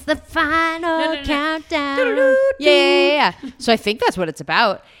 It's the final countdown. Yeah. So I think that's what it's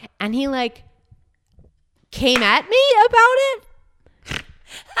about. And he like came at me about it.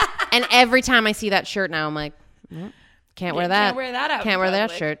 And every time I see that shirt now, I'm like, can't wear that. Can't wear that out. Can't wear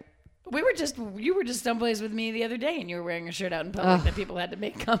that shirt. You were just someplace with me the other day, and you were wearing a shirt out in public that people had to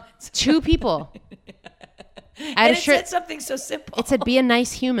make comments. 2 people. And it said something so simple. It said, "Be a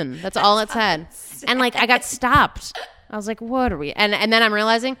nice human." That's all it said. And like, I got stopped. I was like, "What are we?" And then I'm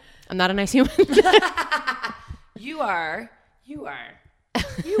realizing I'm not a nice human. You are.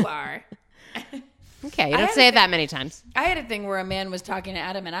 Okay, you don't say it that many times. I had a thing where a man was talking to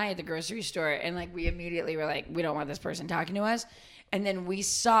Adam and I at the grocery store, and like we immediately were like, we don't want this person talking to us. And then we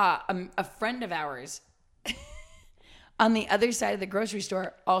saw a friend of ours on the other side of the grocery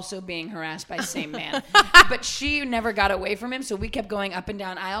store also being harassed by the same man. But she never got away from him, so we kept going up and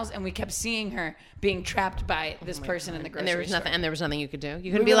down aisles, and we kept seeing her being trapped by this person in the grocery store. And there was nothing you could do.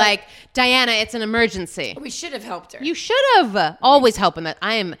 You couldn't be like, "Diana, it's an emergency." We should have helped her. You should have. Always help in that.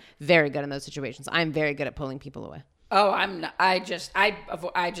 I am very good in those situations. I am very good at pulling people away. Oh, I'm not. I just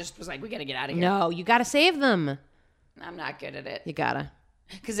was like, we got to get out of here. No, you got to save them. I'm not good at it. You gotta.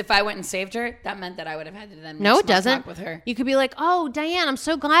 Because if I went and saved her, that meant that I would have had to then No, it small doesn't. talk with her. You could be like, oh, Diane, I'm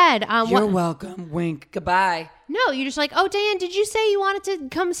so glad. You're welcome. Wink. Goodbye. No, you're just like, oh, Diane, did you say you wanted to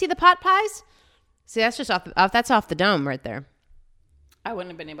come see the pot pies? See, that's just off the dome right there. I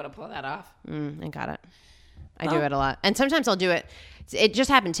wouldn't have been able to pull that off. I got it. I do it a lot. And sometimes I'll do it. It just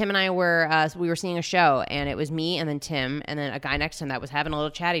happened. Tim and I we were seeing a show, and it was me and then Tim and then a guy next to him that was having a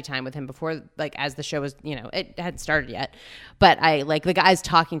little chatty time with him before, like, as the show was, it hadn't started yet. But the guy's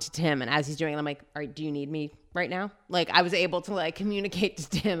talking to Tim, and as he's doing it, I'm like, all right, do you need me right now? Like, I was able to, like, communicate to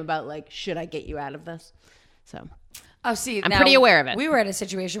Tim about, like, should I get you out of this? So... Oh, see, I'm pretty aware of it. We were at a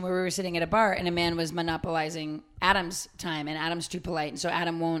situation where we were sitting at a bar and a man was monopolizing Adam's time, and Adam's too polite, and so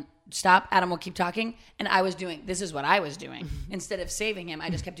Adam won't stop. Adam will keep talking, and this is what I was doing. Instead of saving him, I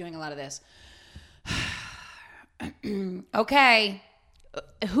just kept doing a lot of this. Okay.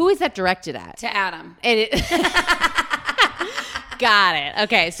 Who is that directed at? To Adam. Got it.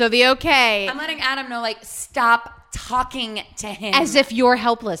 Okay, so the okay. I'm letting Adam know, like, stop talking to him. As if you're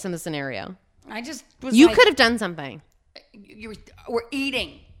helpless in the scenario. I just was You could have done something. We're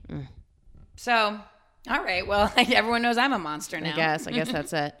eating. So, all right. Well, everyone knows I'm a monster now. I guess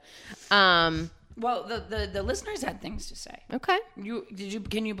that's it. Well, the listeners had things to say. Okay.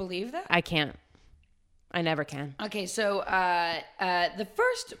 Can you believe that? I can't. I never can. Okay, so the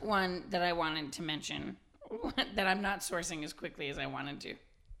first one that I wanted to mention that I'm not sourcing as quickly as I wanted to.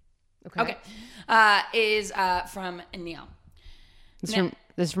 Okay. Is from Neil. This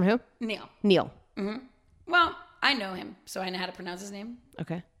is from who? Neil. Neil. Mm-hmm. Well, I know him, so I know how to pronounce his name.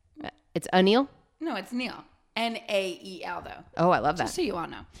 Okay. It's Anil? No, it's Neil. Nael, though. Oh, I love that. Just so you all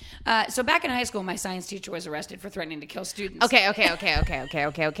know. So back in high school, my science teacher was arrested for threatening to kill students. Okay.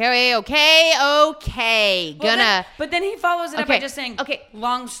 But then he follows it up by just saying, okay,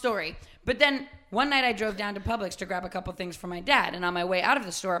 long story. But then one night I drove down to Publix to grab a couple things for my dad. And on my way out of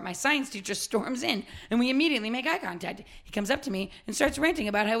the store, my science teacher storms in and we immediately make eye contact. He comes up to me and starts ranting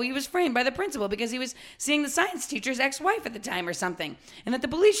about how he was framed by the principal because he was seeing the science teacher's ex-wife at the time or something. And that the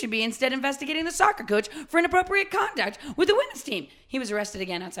police should be instead investigating the soccer coach for inappropriate conduct with the women's team. He was arrested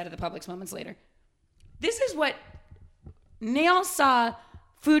again outside of the Publix moments later. This is what Neil saw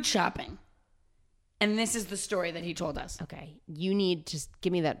food shopping. And this is the story that he told us. Okay. You need to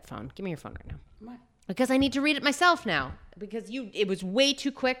give me that phone. Give me your phone right now. Why? Because I need to read it myself now. Because it was way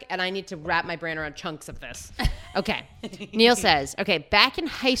too quick and I need to wrap my brain around chunks of this. Okay. Neil says, okay, back in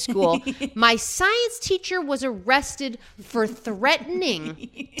high school, my science teacher was arrested for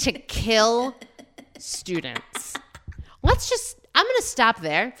threatening to kill students. I'm going to stop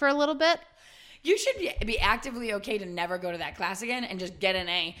there for a little bit. You should be actively okay to never go to that class again and just get an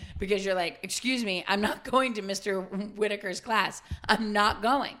A because you're like, excuse me, I'm not going to Mr. Whitaker's class. I'm not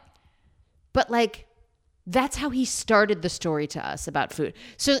going. But like, that's how he started the story to us about food.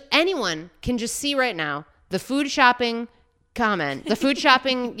 So anyone can just see right now the food shopping comment, the food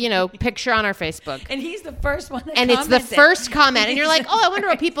shopping, picture on our Facebook. And he's the first one that And commented. It's the first comment. And you're like, oh, I wonder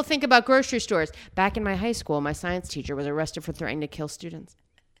what people think about grocery stores. Back in my high school, my science teacher was arrested for threatening to kill students.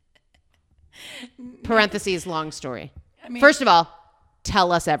 Parentheses, long story. First of all,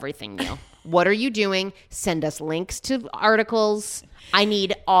 tell us everything, Neil. What are you doing? Send us links to articles. I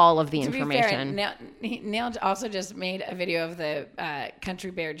need all of the information. To be fair, Neil also just made a video of the Country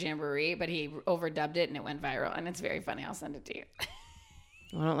Bear Jamboree, but he overdubbed it and it went viral. And it's very funny. I'll send it to you.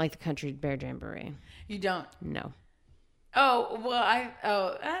 I don't like the Country Bear Jamboree. You don't? No. Oh, well, I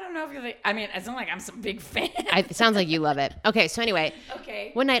don't know if you're it's not like I'm some big fan. It sounds like you love it. Okay, so anyway.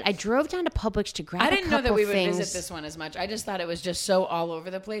 Okay. One night I drove down to Publix to grab a couple things. I didn't know that we would visit this one as much. I just thought it was just so all over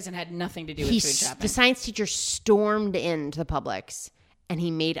the place and had nothing to do with food shopping. The science teacher stormed into the Publix and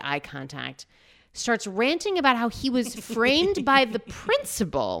he made eye contact. Starts ranting about how he was framed by the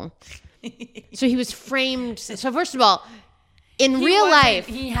principal. So he was framed. So first of all, in real life,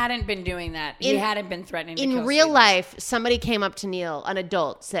 he hadn't been doing that. He hadn't been threatening to kill in real students. life, somebody came up to Neil, an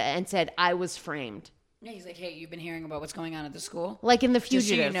adult, and said, I was framed. Yeah, he's like, hey, you've been hearing about what's going on at the school? Like in The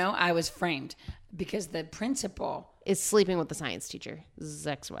Fugitive. Just so you know, I was framed because the principal is sleeping with the science teacher, his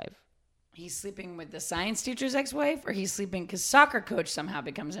ex-wife. He's sleeping with the science teacher's ex-wife, or he's sleeping because soccer coach somehow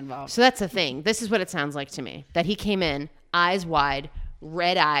becomes involved? So that's the thing. This is what it sounds like to me. That he came in, eyes wide,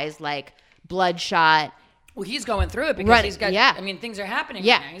 red eyes, like bloodshot. Well, he's going through it because he's got. Yeah. things are happening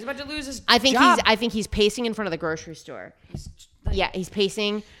right now. He's about to lose his I job. think he's pacing in front of the grocery store. He's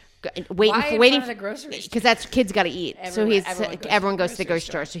pacing, Why in waiting front of the grocery store? because that's kids got to eat. Everyone goes to the grocery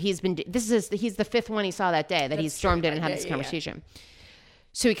store. store. So he's the fifth one he saw that day that he stormed in and had this conversation.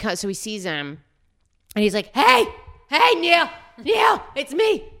 So he sees him, and he's like, "Hey, Neil, it's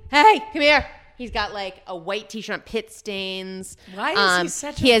me. Hey, come here." He's got like a white t-shirt on, pit stains. Why is he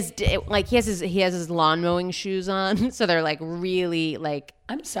such he has his lawn mowing shoes on, so they're like really like.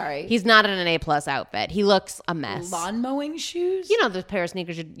 I'm sorry. He's not in an A+ outfit. He looks a mess. Lawn mowing shoes? You know the pair of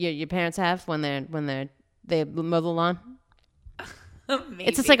sneakers your parents have when they mow the lawn. Maybe.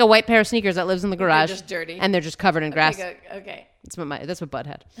 It's just like a white pair of sneakers that lives in the garage. They're just dirty. And they're just covered in grass. Okay. That's what Bud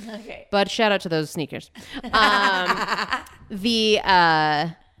had. Okay. Bud, shout out to those sneakers.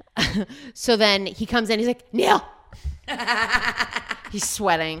 So then he comes in, he's like, Neil. He's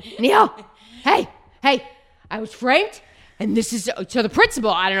sweating. Neil, hey, I was framed. And this is to the principal.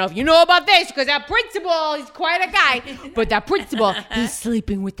 I don't know if you know about this because that principal, he's quite a guy. But that principal, he's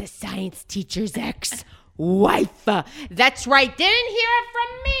sleeping with the science teacher's ex-wife. That's right. Didn't hear it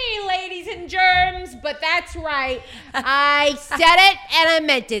from me, ladies and germs, but that's right. I said it and I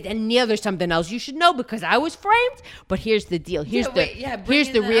meant it. And Neil, there's something else you should know because I was framed. But here's the deal. Here's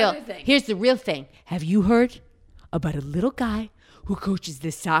the real thing. Have you heard about a little guy who coaches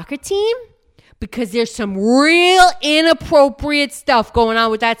the soccer team? Because there's some real inappropriate stuff going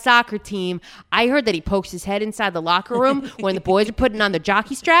on with that soccer team. I heard that he pokes his head inside the locker room when the boys are putting on the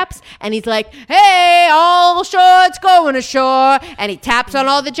jockey straps. And he's like, hey, all shorts going ashore. And he taps on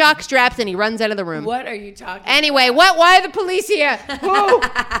all the jock straps and he runs out of the room. What are you talking Anyway, about? why are the police here? Who?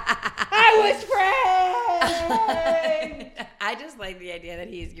 I was framed. I just like the idea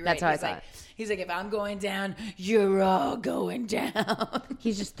that you're That's right. how I He's saw like, it. He's like, if I'm going down, you're all going down.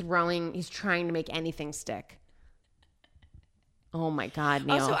 He's just he's trying to make anything stick. Oh my God,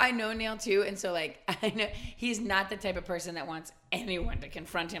 Neil. Also, I know Neil too, and so like I know he's not the type of person that wants anyone to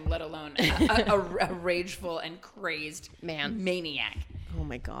confront him, let alone a rageful and crazed maniac. Oh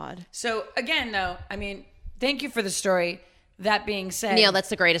my God. So again, though, I mean, thank you for the story. That being said, Neil, that's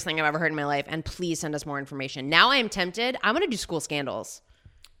the greatest thing I've ever heard in my life, and please send us more information. Now I am tempted. I'm going to do school scandals.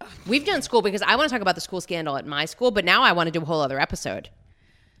 We've done school because I want to talk about the school scandal at my school, but now I want to do a whole other episode.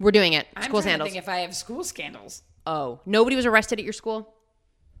 We're doing it. I'm School trying scandals. to think if I have school scandals. Oh, nobody was arrested at your school?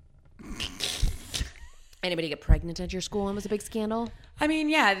 Anybody get pregnant at your school and was a big scandal? I mean,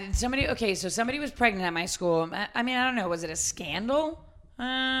 yeah, somebody was pregnant at my school. I mean, I don't know. Was it a scandal?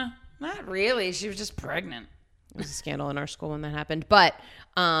 Not really. She was just pregnant. It was a scandal in our school when that happened. But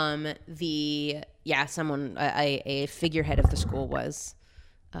a figurehead of the school was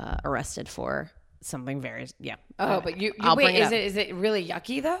arrested for something very, Oh, but is it really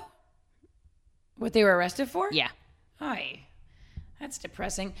yucky though? What they were arrested for? Yeah. Hi. That's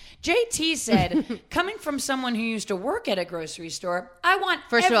depressing. JT said, coming from someone who used to work at a grocery store, I want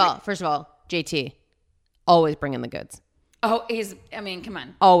First of all, JT, always bring in the goods. Oh, come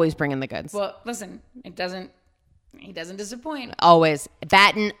on. Always bring in the goods. Well, listen, he doesn't disappoint. Always.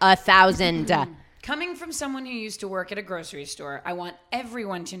 Batting 1,000. Coming from someone who used to work at a grocery store, I want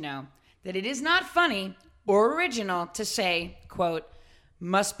everyone to know that it is not funny or original to say, quote,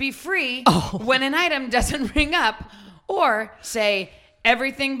 must be free when an item doesn't ring up, or say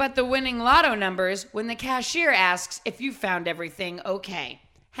everything but the winning lotto numbers when the cashier asks if you found everything okay.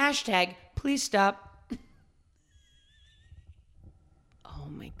 Hashtag, please stop. Oh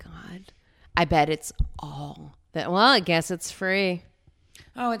my God. I bet it's all that. Well, I guess it's free.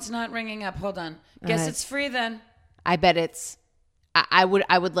 Oh, it's not ringing up. Hold on. Guess it's free then. I bet it's. I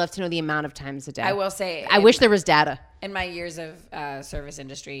would love to know the amount of times a day. I will say. I wish there was data. In my years of service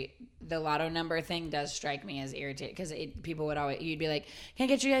industry, the lotto number thing does strike me as irritating because people would always, you'd be like, can I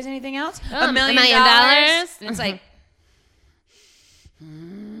get you guys anything else? $1 million? And it's like.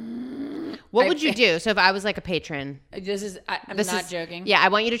 What would you do? So if I was like a patron. I'm not joking. Yeah, I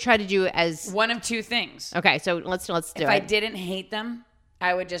want you to try to do as. One of two things. Okay, so let's do it. If I didn't hate them,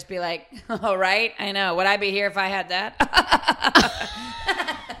 I would just be like, all right, I know. Would I be here if I had that?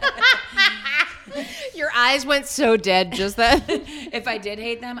 Your eyes went so dead just then. If I did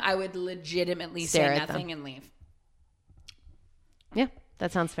hate them, I would legitimately say nothing and leave. Yeah,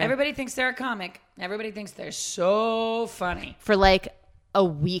 that sounds fair. Everybody thinks they're a comic. Everybody thinks they're so funny. For like a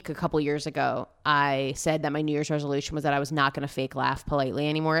week, a couple years ago, I said that my New Year's resolution was that I was not going to fake laugh politely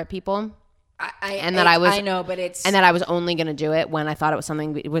anymore at people. I know, but it's... And that I was only going to do it when I thought it was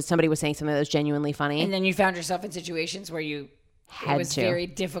somebody was saying something that was genuinely funny. And then you found yourself in situations where it was very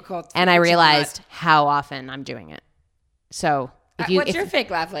difficult. And I realized how often I'm doing it. So what's your fake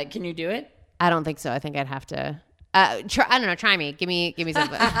laugh like? Can you do it? I don't think so. I think I'd have to... I don't know. Try me. Give me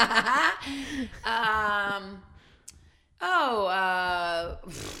something.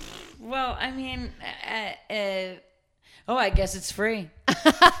 Well, I mean... I guess it's free.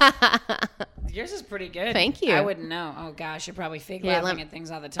 Yours is pretty good. Thank you. I wouldn't know. Oh, gosh. You're probably fake laughing at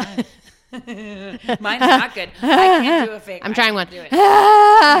things all the time. Mine's not good. I can't do a fake. I'm trying one. Do it.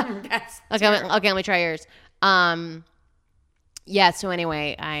 That's okay, let me try yours. Yeah, so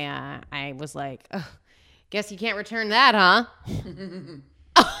anyway, I was like, ugh, guess you can't return that, huh?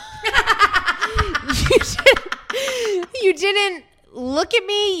 You didn't look at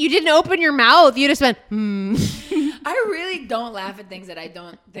me. You didn't open your mouth. You just went, I really don't laugh at things that I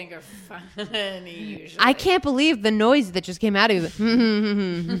don't think are funny usually. I can't believe the noise that just came out of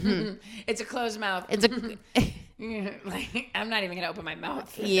you. It's a closed mouth. It's a like, I'm not even going to open my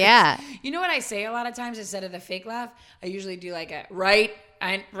mouth. Yeah. You know what I say a lot of times instead of the fake laugh? I usually do like a right,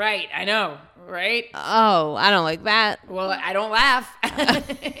 I know, right? Oh, I don't like that. Well, I don't laugh.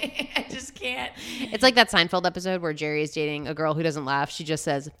 I just can't. It's like that Seinfeld episode where Jerry is dating a girl who doesn't laugh. She just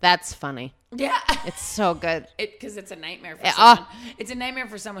says, "That's funny." Yeah. It's so good. Because it's a nightmare for someone. It's a nightmare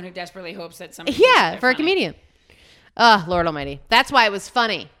for someone who desperately hopes that somebody thinks that they're for a funny. comedian. Oh, Lord Almighty. That's why it was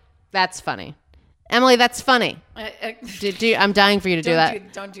funny. That's funny. Emily, that's funny. I'm dying for you to do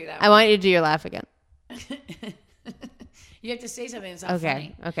that. Don't do that. I want you to do your laugh again. You have to say something that's not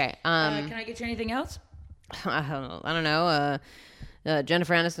funny. Okay. Can I get you anything else? I don't know.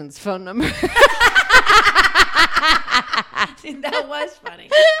 Jennifer Aniston's phone number. That was funny.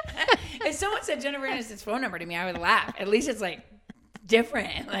 If someone said Jennifer Aniston's phone number to me, I would laugh. At least it's like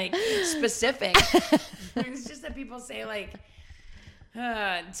different, like specific. It's just that people say like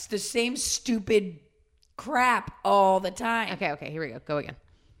it's the same stupid crap all the time. Okay. Here we go. Go again.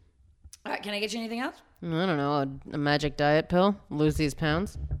 Can I get you anything else? I don't know. A magic diet pill. Lose these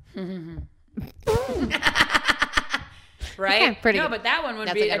pounds. Right? Okay, pretty no, good. but that one would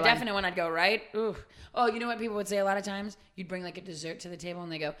That's be a a good one. definite one. I'd go, right? Ooh. Oh, you know what people would say a lot of times? You'd bring like a dessert to the table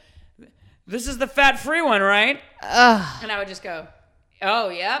and they go, "This is the fat-free one, right?" And I would just go, "Oh,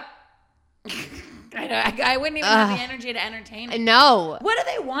 yep." I wouldn't even have the energy to entertain it. No. What do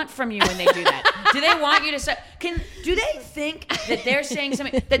they want from you when they do that? Do they want you to say? Do they think that they're saying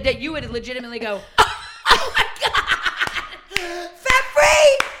something that you would legitimately go, "Oh my god, fat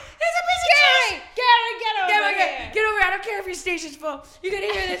free! There's a piece of cherry! Gary, get over here! Get over here! I don't care if your station's full. You gotta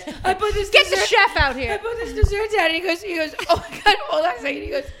hear this. I put this. Get the dessert- chef out I here. put this dessert down." And he goes, "Oh my god, hold on a second." He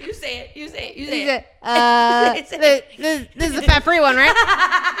goes, "You say it. You say it. You say it." This is the fat free one, right?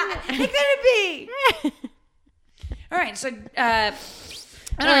 It couldn't be. All right, so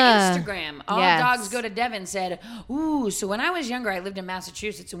on our Instagram, All yes. Dogs Go to Devon said, "Ooh, so when I was younger, I lived in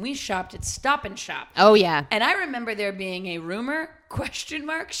Massachusetts and we shopped at Stop and Shop. Oh yeah. And I remember there being a rumor, ?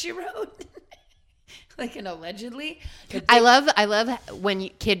 She wrote, like an allegedly. I love when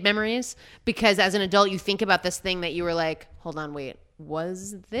kid memories, because as an adult you think about this thing that you were like, hold on, wait,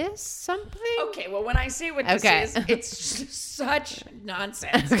 was this something? Okay, well, when I say what this is, it's just such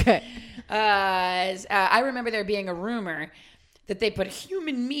nonsense. Okay. I remember there being a rumor that they put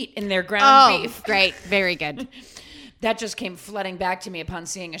human meat in their ground beef. Great. Very good. That just came flooding back to me upon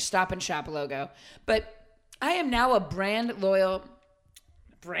seeing a Stop and Shop logo. But I am now a brand loyal?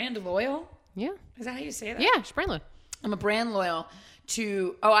 Yeah. Is that how you say that? Yeah, Sprangler. I'm a brand loyal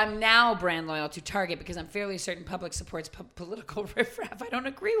to, I'm now brand loyal to Target because I'm fairly certain Publix supports political riffraff I don't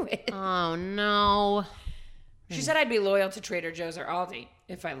agree with. Oh no. She said I'd be loyal to Trader Joe's or Aldi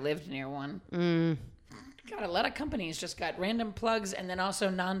if I lived near one. God, a lot of companies just got random plugs and then also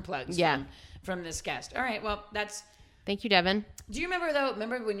non-plugs from this guest. All right, well, that's... Thank you, Devin. Do you remember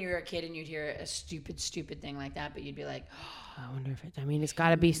when you were a kid and you'd hear a stupid thing like that, but you'd be like, I wonder if it's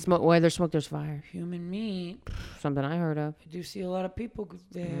got to be smoke. Where there's smoke, there's fire. human meat. Something I heard of. I do see a lot of people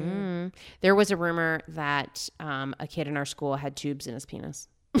there. There was a rumor that a kid in our school had tubes in his penis.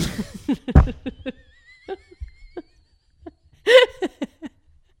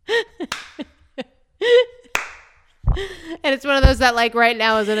 And it's one of those that, like, right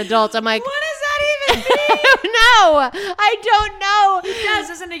now as an adult, I'm like, What does that even mean? I don't know. Yes,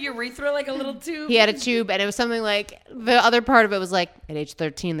 isn't a urethra like a little tube? He had a tube, and it was something like, the other part of it was like, at age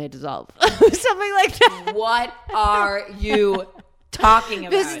 13, they dissolve. Something like that. What are you talking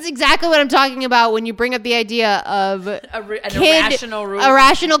about? This is exactly what I'm talking about when you bring up the idea of an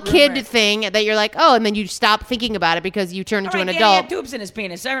irrational kid rumor. thing that you're like, oh, and then you stop thinking about it because you turn into an He adult. had tubes in his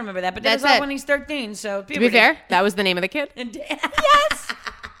penis. I remember that, but That's that's it. when he's 13. So To be fair, that was the name of the kid. Yes.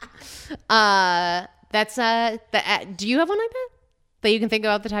 Do you have one like that you can think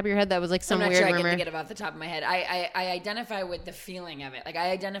of off the top of your head that was like some I'm not weird sure I rumor? can think it off the top of my head. I identify with the feeling of it. Like,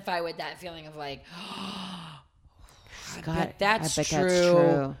 I identify with that feeling of like, I bet that's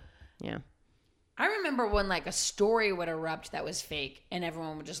true. Yeah. I remember when like a story would erupt that was fake and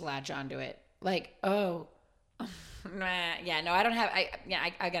everyone would just latch onto it. Like, oh, Yeah, no, I don't have.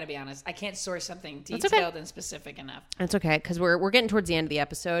 I gotta be honest. I can't source something detailed and specific enough. That's okay, because we're getting towards the end of the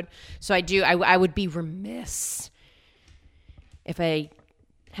episode. So I would be remiss if I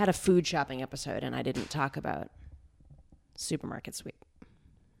had a food shopping episode and I didn't talk about Supermarket Sweep.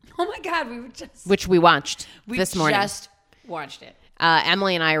 Oh my God, which we watched this morning. We just watched it.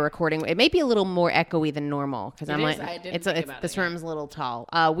 Emily and I are recording. It may be a little more echoey than normal because I'm like, this room's a little tall.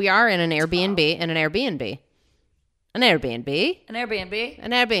 We are in an Airbnb. An Airbnb. I don't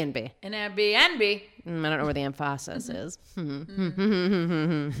know where the emphasis is.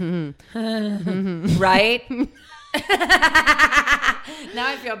 Right? Now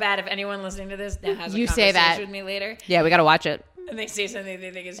I feel bad if anyone listening to this now has a conversation with me later. Yeah, we got to watch it. And they say something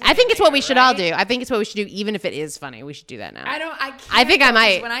they think is funny. I think it's what we should all do. I think it's what we should do, even if it is funny. We should do that now. I think I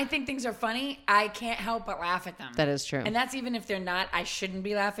might. When I think things are funny, I can't help but laugh at them. That is true. And that's even if they're not, I shouldn't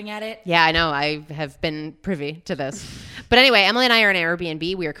be laughing at it. Yeah, I know. I have been privy to this. But anyway, Emily and I are in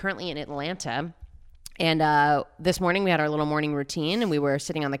Airbnb. We are currently in Atlanta. And this morning we had our little morning routine and we were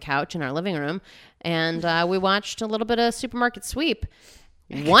sitting on the couch in our living room and we watched a little bit of Supermarket Sweep.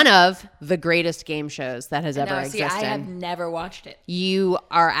 One of the greatest game shows that has ever existed. I have never watched it. You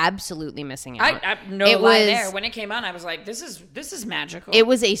are absolutely missing out. When it came on, I was like, this is magical. It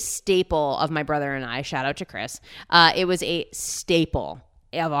was a staple of my brother and I. Shout out to Chris. It was a staple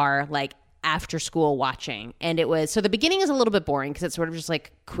of our after school watching. And it was, so the beginning is a little bit boring because it's sort of just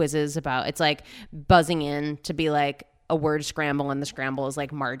like quizzes about, it's like buzzing in to be like a word scramble and the scramble is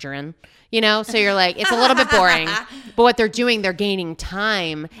like margarine, so you're like, it's a little bit boring. But what they're doing, they're gaining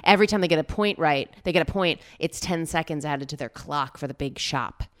time. Every time they get a point right, it's 10 seconds added to their clock for the big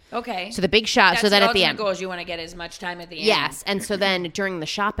shop. Okay. So the big shop. That's so then the at the end, goal is you want to get as much time at the end. Yes, and so then during the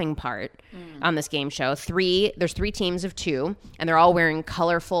shopping part on this game show, there's 3 teams of 2, and they're all wearing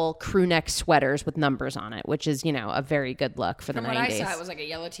colorful crew neck sweaters with numbers on it, which is a very good look for the 90s. From what I saw, it was like a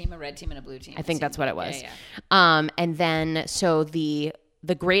yellow team, a red team, and a blue team. I think that's what it was. Yeah. And then so the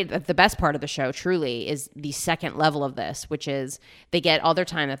best part of the show truly is the second level of this, which is they get all their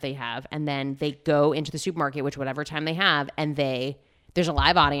time that they have, and then they go into the supermarket, which whatever time they have, and there's a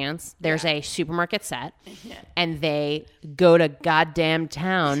live audience. There's a supermarket set, and they go to goddamn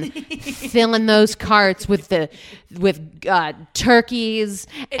town, filling those carts with turkeys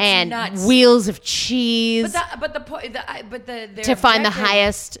and nuts. Wheels of cheese. To find the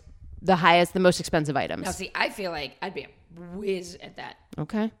most expensive items. Now, see, I feel like I'd be a whiz at that.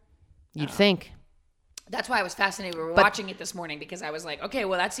 Okay, you'd think. That's why I was fascinated. We were watching it this morning because I was like, okay,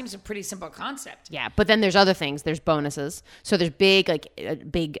 well, that seems a pretty simple concept. Yeah, but then there's other things. There's bonuses. So there's big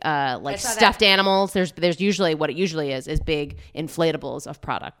stuffed animals. There's usually what it usually is big inflatables of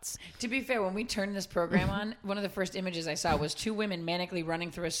products. To be fair, when we turned this program on, one of the first images I saw was 2 women manically running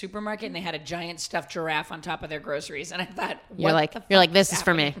through a supermarket, and they had a giant stuffed giraffe on top of their groceries. And I thought, you're like, this is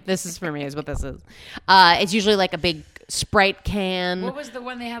for me. This is for me. Is what this is. It's usually like a big Sprite can. What was the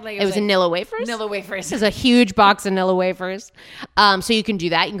one they had? It was a Nilla wafers. Nilla wafers. It was a huge box of Nilla wafers. So you can do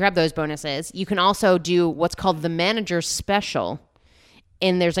that. You can grab those bonuses. You can also do what's called the manager's special.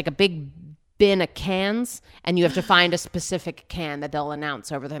 And there's like a big bin of cans, and you have to find a specific can that they'll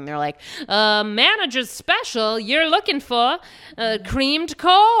announce over them. They're like, manager's special, you're looking for creamed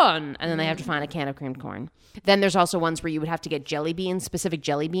corn. And then they have to find a can of creamed corn. Then there's also ones where you would have to get jelly beans, specific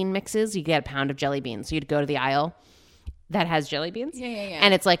jelly bean mixes. You get a pound of jelly beans. So you'd go to the aisle that has jelly beans. Yeah.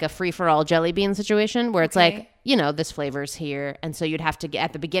 And it's like a free-for-all jelly bean situation where it's like, this flavor's here. And so you'd have to get,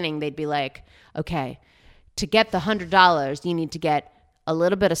 at the beginning, they'd be like, okay, to get the $100, you need to get a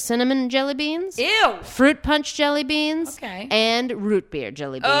little bit of cinnamon jelly beans. Ew. Fruit punch jelly beans. Okay. And root beer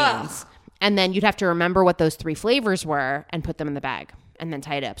jelly beans. Ugh. And then you'd have to remember what those 3 flavors were and put them in the bag and then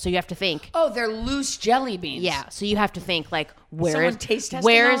tie it up. So you have to think. Oh, they're loose jelly beans. Yeah. So you have to think where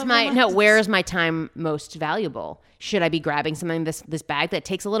is my time most valuable? Should I be grabbing something this bag that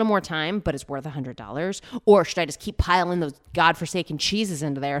takes a little more time but is worth $100, or should I just keep piling those godforsaken cheeses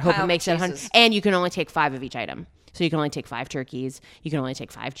into there, hope it makes it 100? And you can only take 5 of each item. So you can only take 5 turkeys. You can only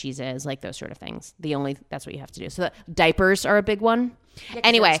take 5 cheeses, like those sort of things. That's what you have to do. So diapers are a big one. Yeah,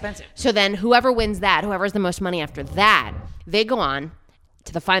 anyway, so then whoever wins that, whoever has the most money after that, they go on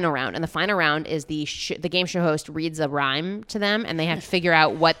to the final round. And the final round is the game show host reads a rhyme to them, and they have to figure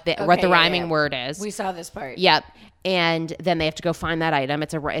out what the rhyming word is. We saw this part. Yep. And then they have to go find that item.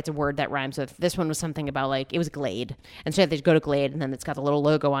 It's a word that rhymes with. This one was something about it was Glade. And so they go to Glade, and then it's got the little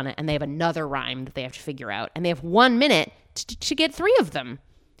logo on it, and they have another rhyme that they have to figure out. And they have 1 minute to get 3 of them.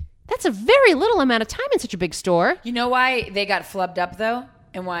 That's a very little amount of time in such a big store. You know why they got flubbed up, though?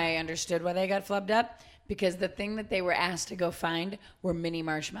 And why I understood why they got flubbed up? Because the thing that they were asked to go find were mini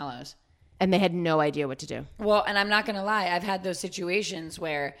marshmallows. And they had no idea what to do. Well, and I'm not going to lie. I've had those situations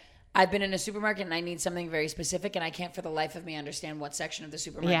where I've been in a supermarket and I need something very specific and I can't for the life of me understand what section of the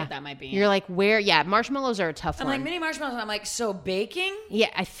supermarket that might be in. You're like, where? Yeah, marshmallows are a tough I'm one. like, mini marshmallows. I'm like, so baking?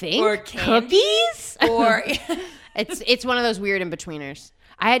 Yeah, I think. Or cookies? Or It's one of those weird in-betweeners.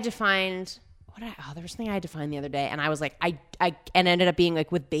 I had to find... there was something I had to find the other day, and I was like, and it ended up being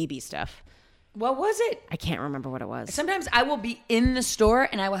like with baby stuff. what was it? I can't remember what it was. Sometimes I will be in the store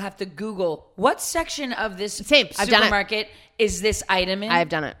and I will have to Google what section of this Same. I've done it. supermarket is this item in. I've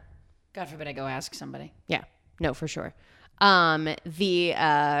done it. God forbid I go ask somebody. Yeah. No, for sure. So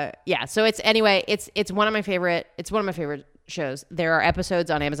it's one of my favorite shows. There are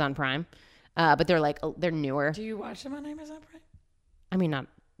episodes on Amazon Prime, but they're newer. Do you watch them on Amazon Prime? I mean, not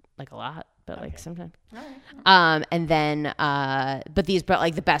like a lot, but like sometimes. All right. And then, but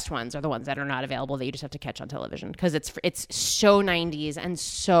the best ones are the ones that are not available that you just have to catch on television because it's so 90s and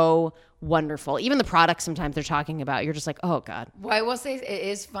so wonderful. Even the products sometimes they're talking about, you're just like, oh God. Well, I will say it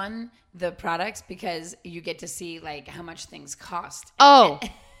is fun, the products, because you get to see like how much things cost. Oh,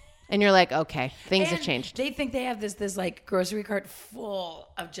 and you're like, okay, things have And changed. They think they have this like grocery cart full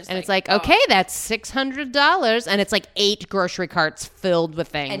of just And it's like, okay, that's $600. And it's like 8 grocery carts filled with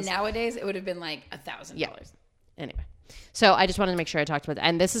things. And nowadays it would have been like $1,000. Yeah. Anyway. So I just wanted to make sure I talked about it.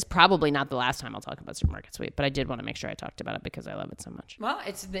 And this is probably not the last time I'll talk about Supermarket Sweep, but I did want to make sure I talked about it because I love it so much. Well,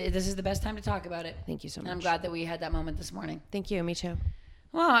 this is the best time to talk about it. Thank you so much. And I'm glad that we had that moment this morning. Thank you. Me too.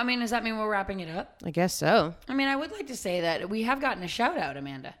 Well, I mean, does that mean we're wrapping it up? I guess so. I mean, I would like to say that we have gotten a shout out,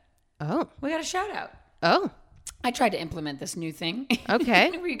 Amanda. Oh. We got a shout out. Oh. I tried to implement this new thing.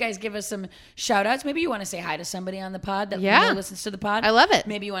 Okay. Where you guys give us some shout outs. Maybe you want to say hi to somebody on the pod that listens to the pod. I love it.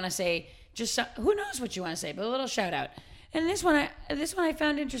 Maybe you want to say who knows what you want to say, but a little shout out. And this one I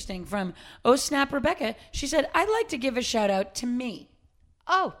found interesting from Oh Snap Rebecca. She said, I'd like to give a shout out to me.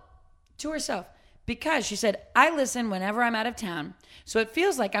 Oh. To herself. Because she said, I listen whenever I'm out of town, so it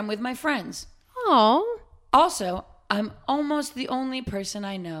feels like I'm with my friends. Oh. Also, I'm almost the only person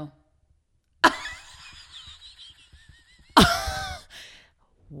I know.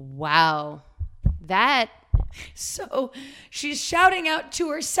 Wow. So she's shouting out to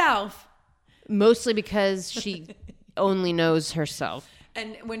herself. Mostly because she only knows herself.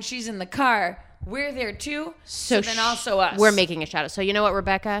 And when she's in the car, we're there too. So then also us. We're making a shout out. So you know what,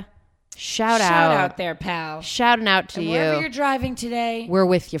 Rebecca? Shout out there, pal. Shouting out to you. Wherever you're driving today. We're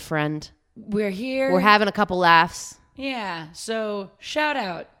with you, friend. We're here. We're having a couple laughs. Yeah. So shout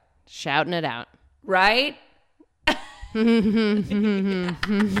out. Shouting it out. Right? And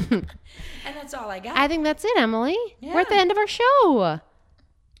that's all I got. I think that's it, Emily. Yeah. We're at the end of our show.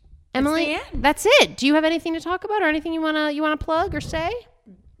 Emily, the end. That's it. Do you have anything to talk about or anything you wanna plug or say?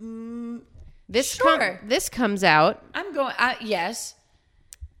 Sure. This comes out. I'm going. Yes.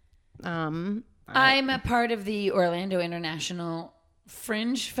 I'm a part of the Orlando International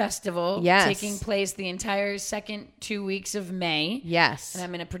Fringe Festival. Yes. Taking place the entire second 2 weeks of May. Yes. And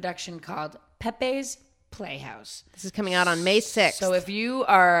I'm in a production called Pepe's Playhouse. This is coming out on May 6th. So if you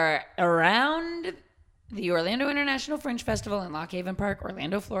are around the Orlando International Fringe Festival in Lock Haven Park,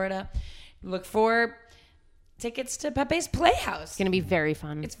 Orlando, Florida, look for tickets to Pepe's Playhouse. It's going to be very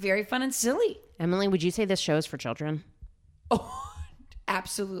fun. It's very fun and silly. Emily, would you say this show is for children? Oh,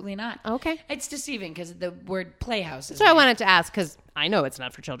 absolutely not. Okay. It's deceiving because the word playhouse is... So I wanted to ask because I know it's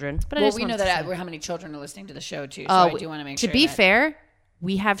not for children. But I Well, just we know wanted to that say. how many children are listening to the show, too. So I do want to make sure To be fair,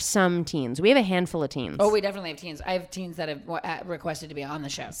 we have some teens. We have a handful of teens. Oh, we definitely have teens. I have teens that have requested to be on the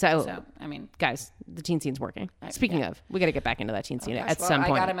show. So I mean... Guys, the teen scene's working. Speaking of, we got to get back into that teen scene at some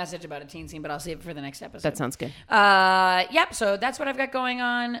point. I got a message about a teen scene, but I'll save it for the next episode. That sounds good. Yep, so that's what I've got going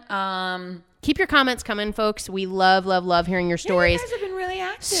on. Keep your comments coming, folks. We love hearing your stories. You guys have been really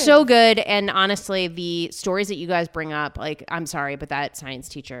active. So good. And honestly, the stories that you guys bring up, like, I'm sorry, but that science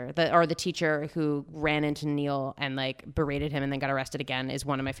teacher, the teacher who ran into Neil and like berated him and then got arrested again is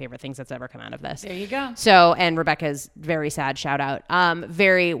one of my favorite things that's ever come out of this. There you go. So, and Rebecca's very sad shout out.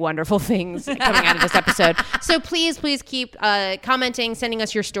 Very wonderful things coming out of this episode. So please keep commenting, sending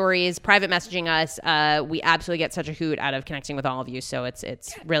us your stories, private messaging us. We absolutely get such a hoot out of connecting with all of you. So it's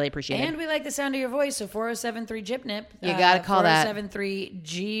really appreciated. And we like the sound of your voice, so 4073 GYPNIP. You got to call that. 4073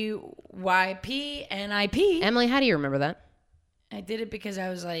 GYPNIP. Emily, how do you remember that? I did it because I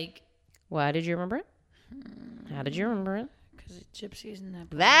was like... Why did you remember it? How did you remember it? Because it's gypsy's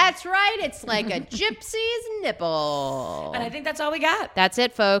nipple. That's right. It's like a gypsy's nipple. And I think that's all we got. That's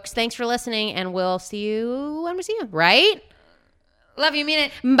it, folks. Thanks for listening, and we'll see you when we see you, right? Love you, mean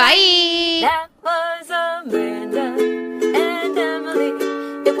it. Bye. That was Amanda and Emily.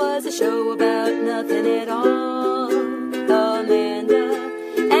 It was a show about nothing at all.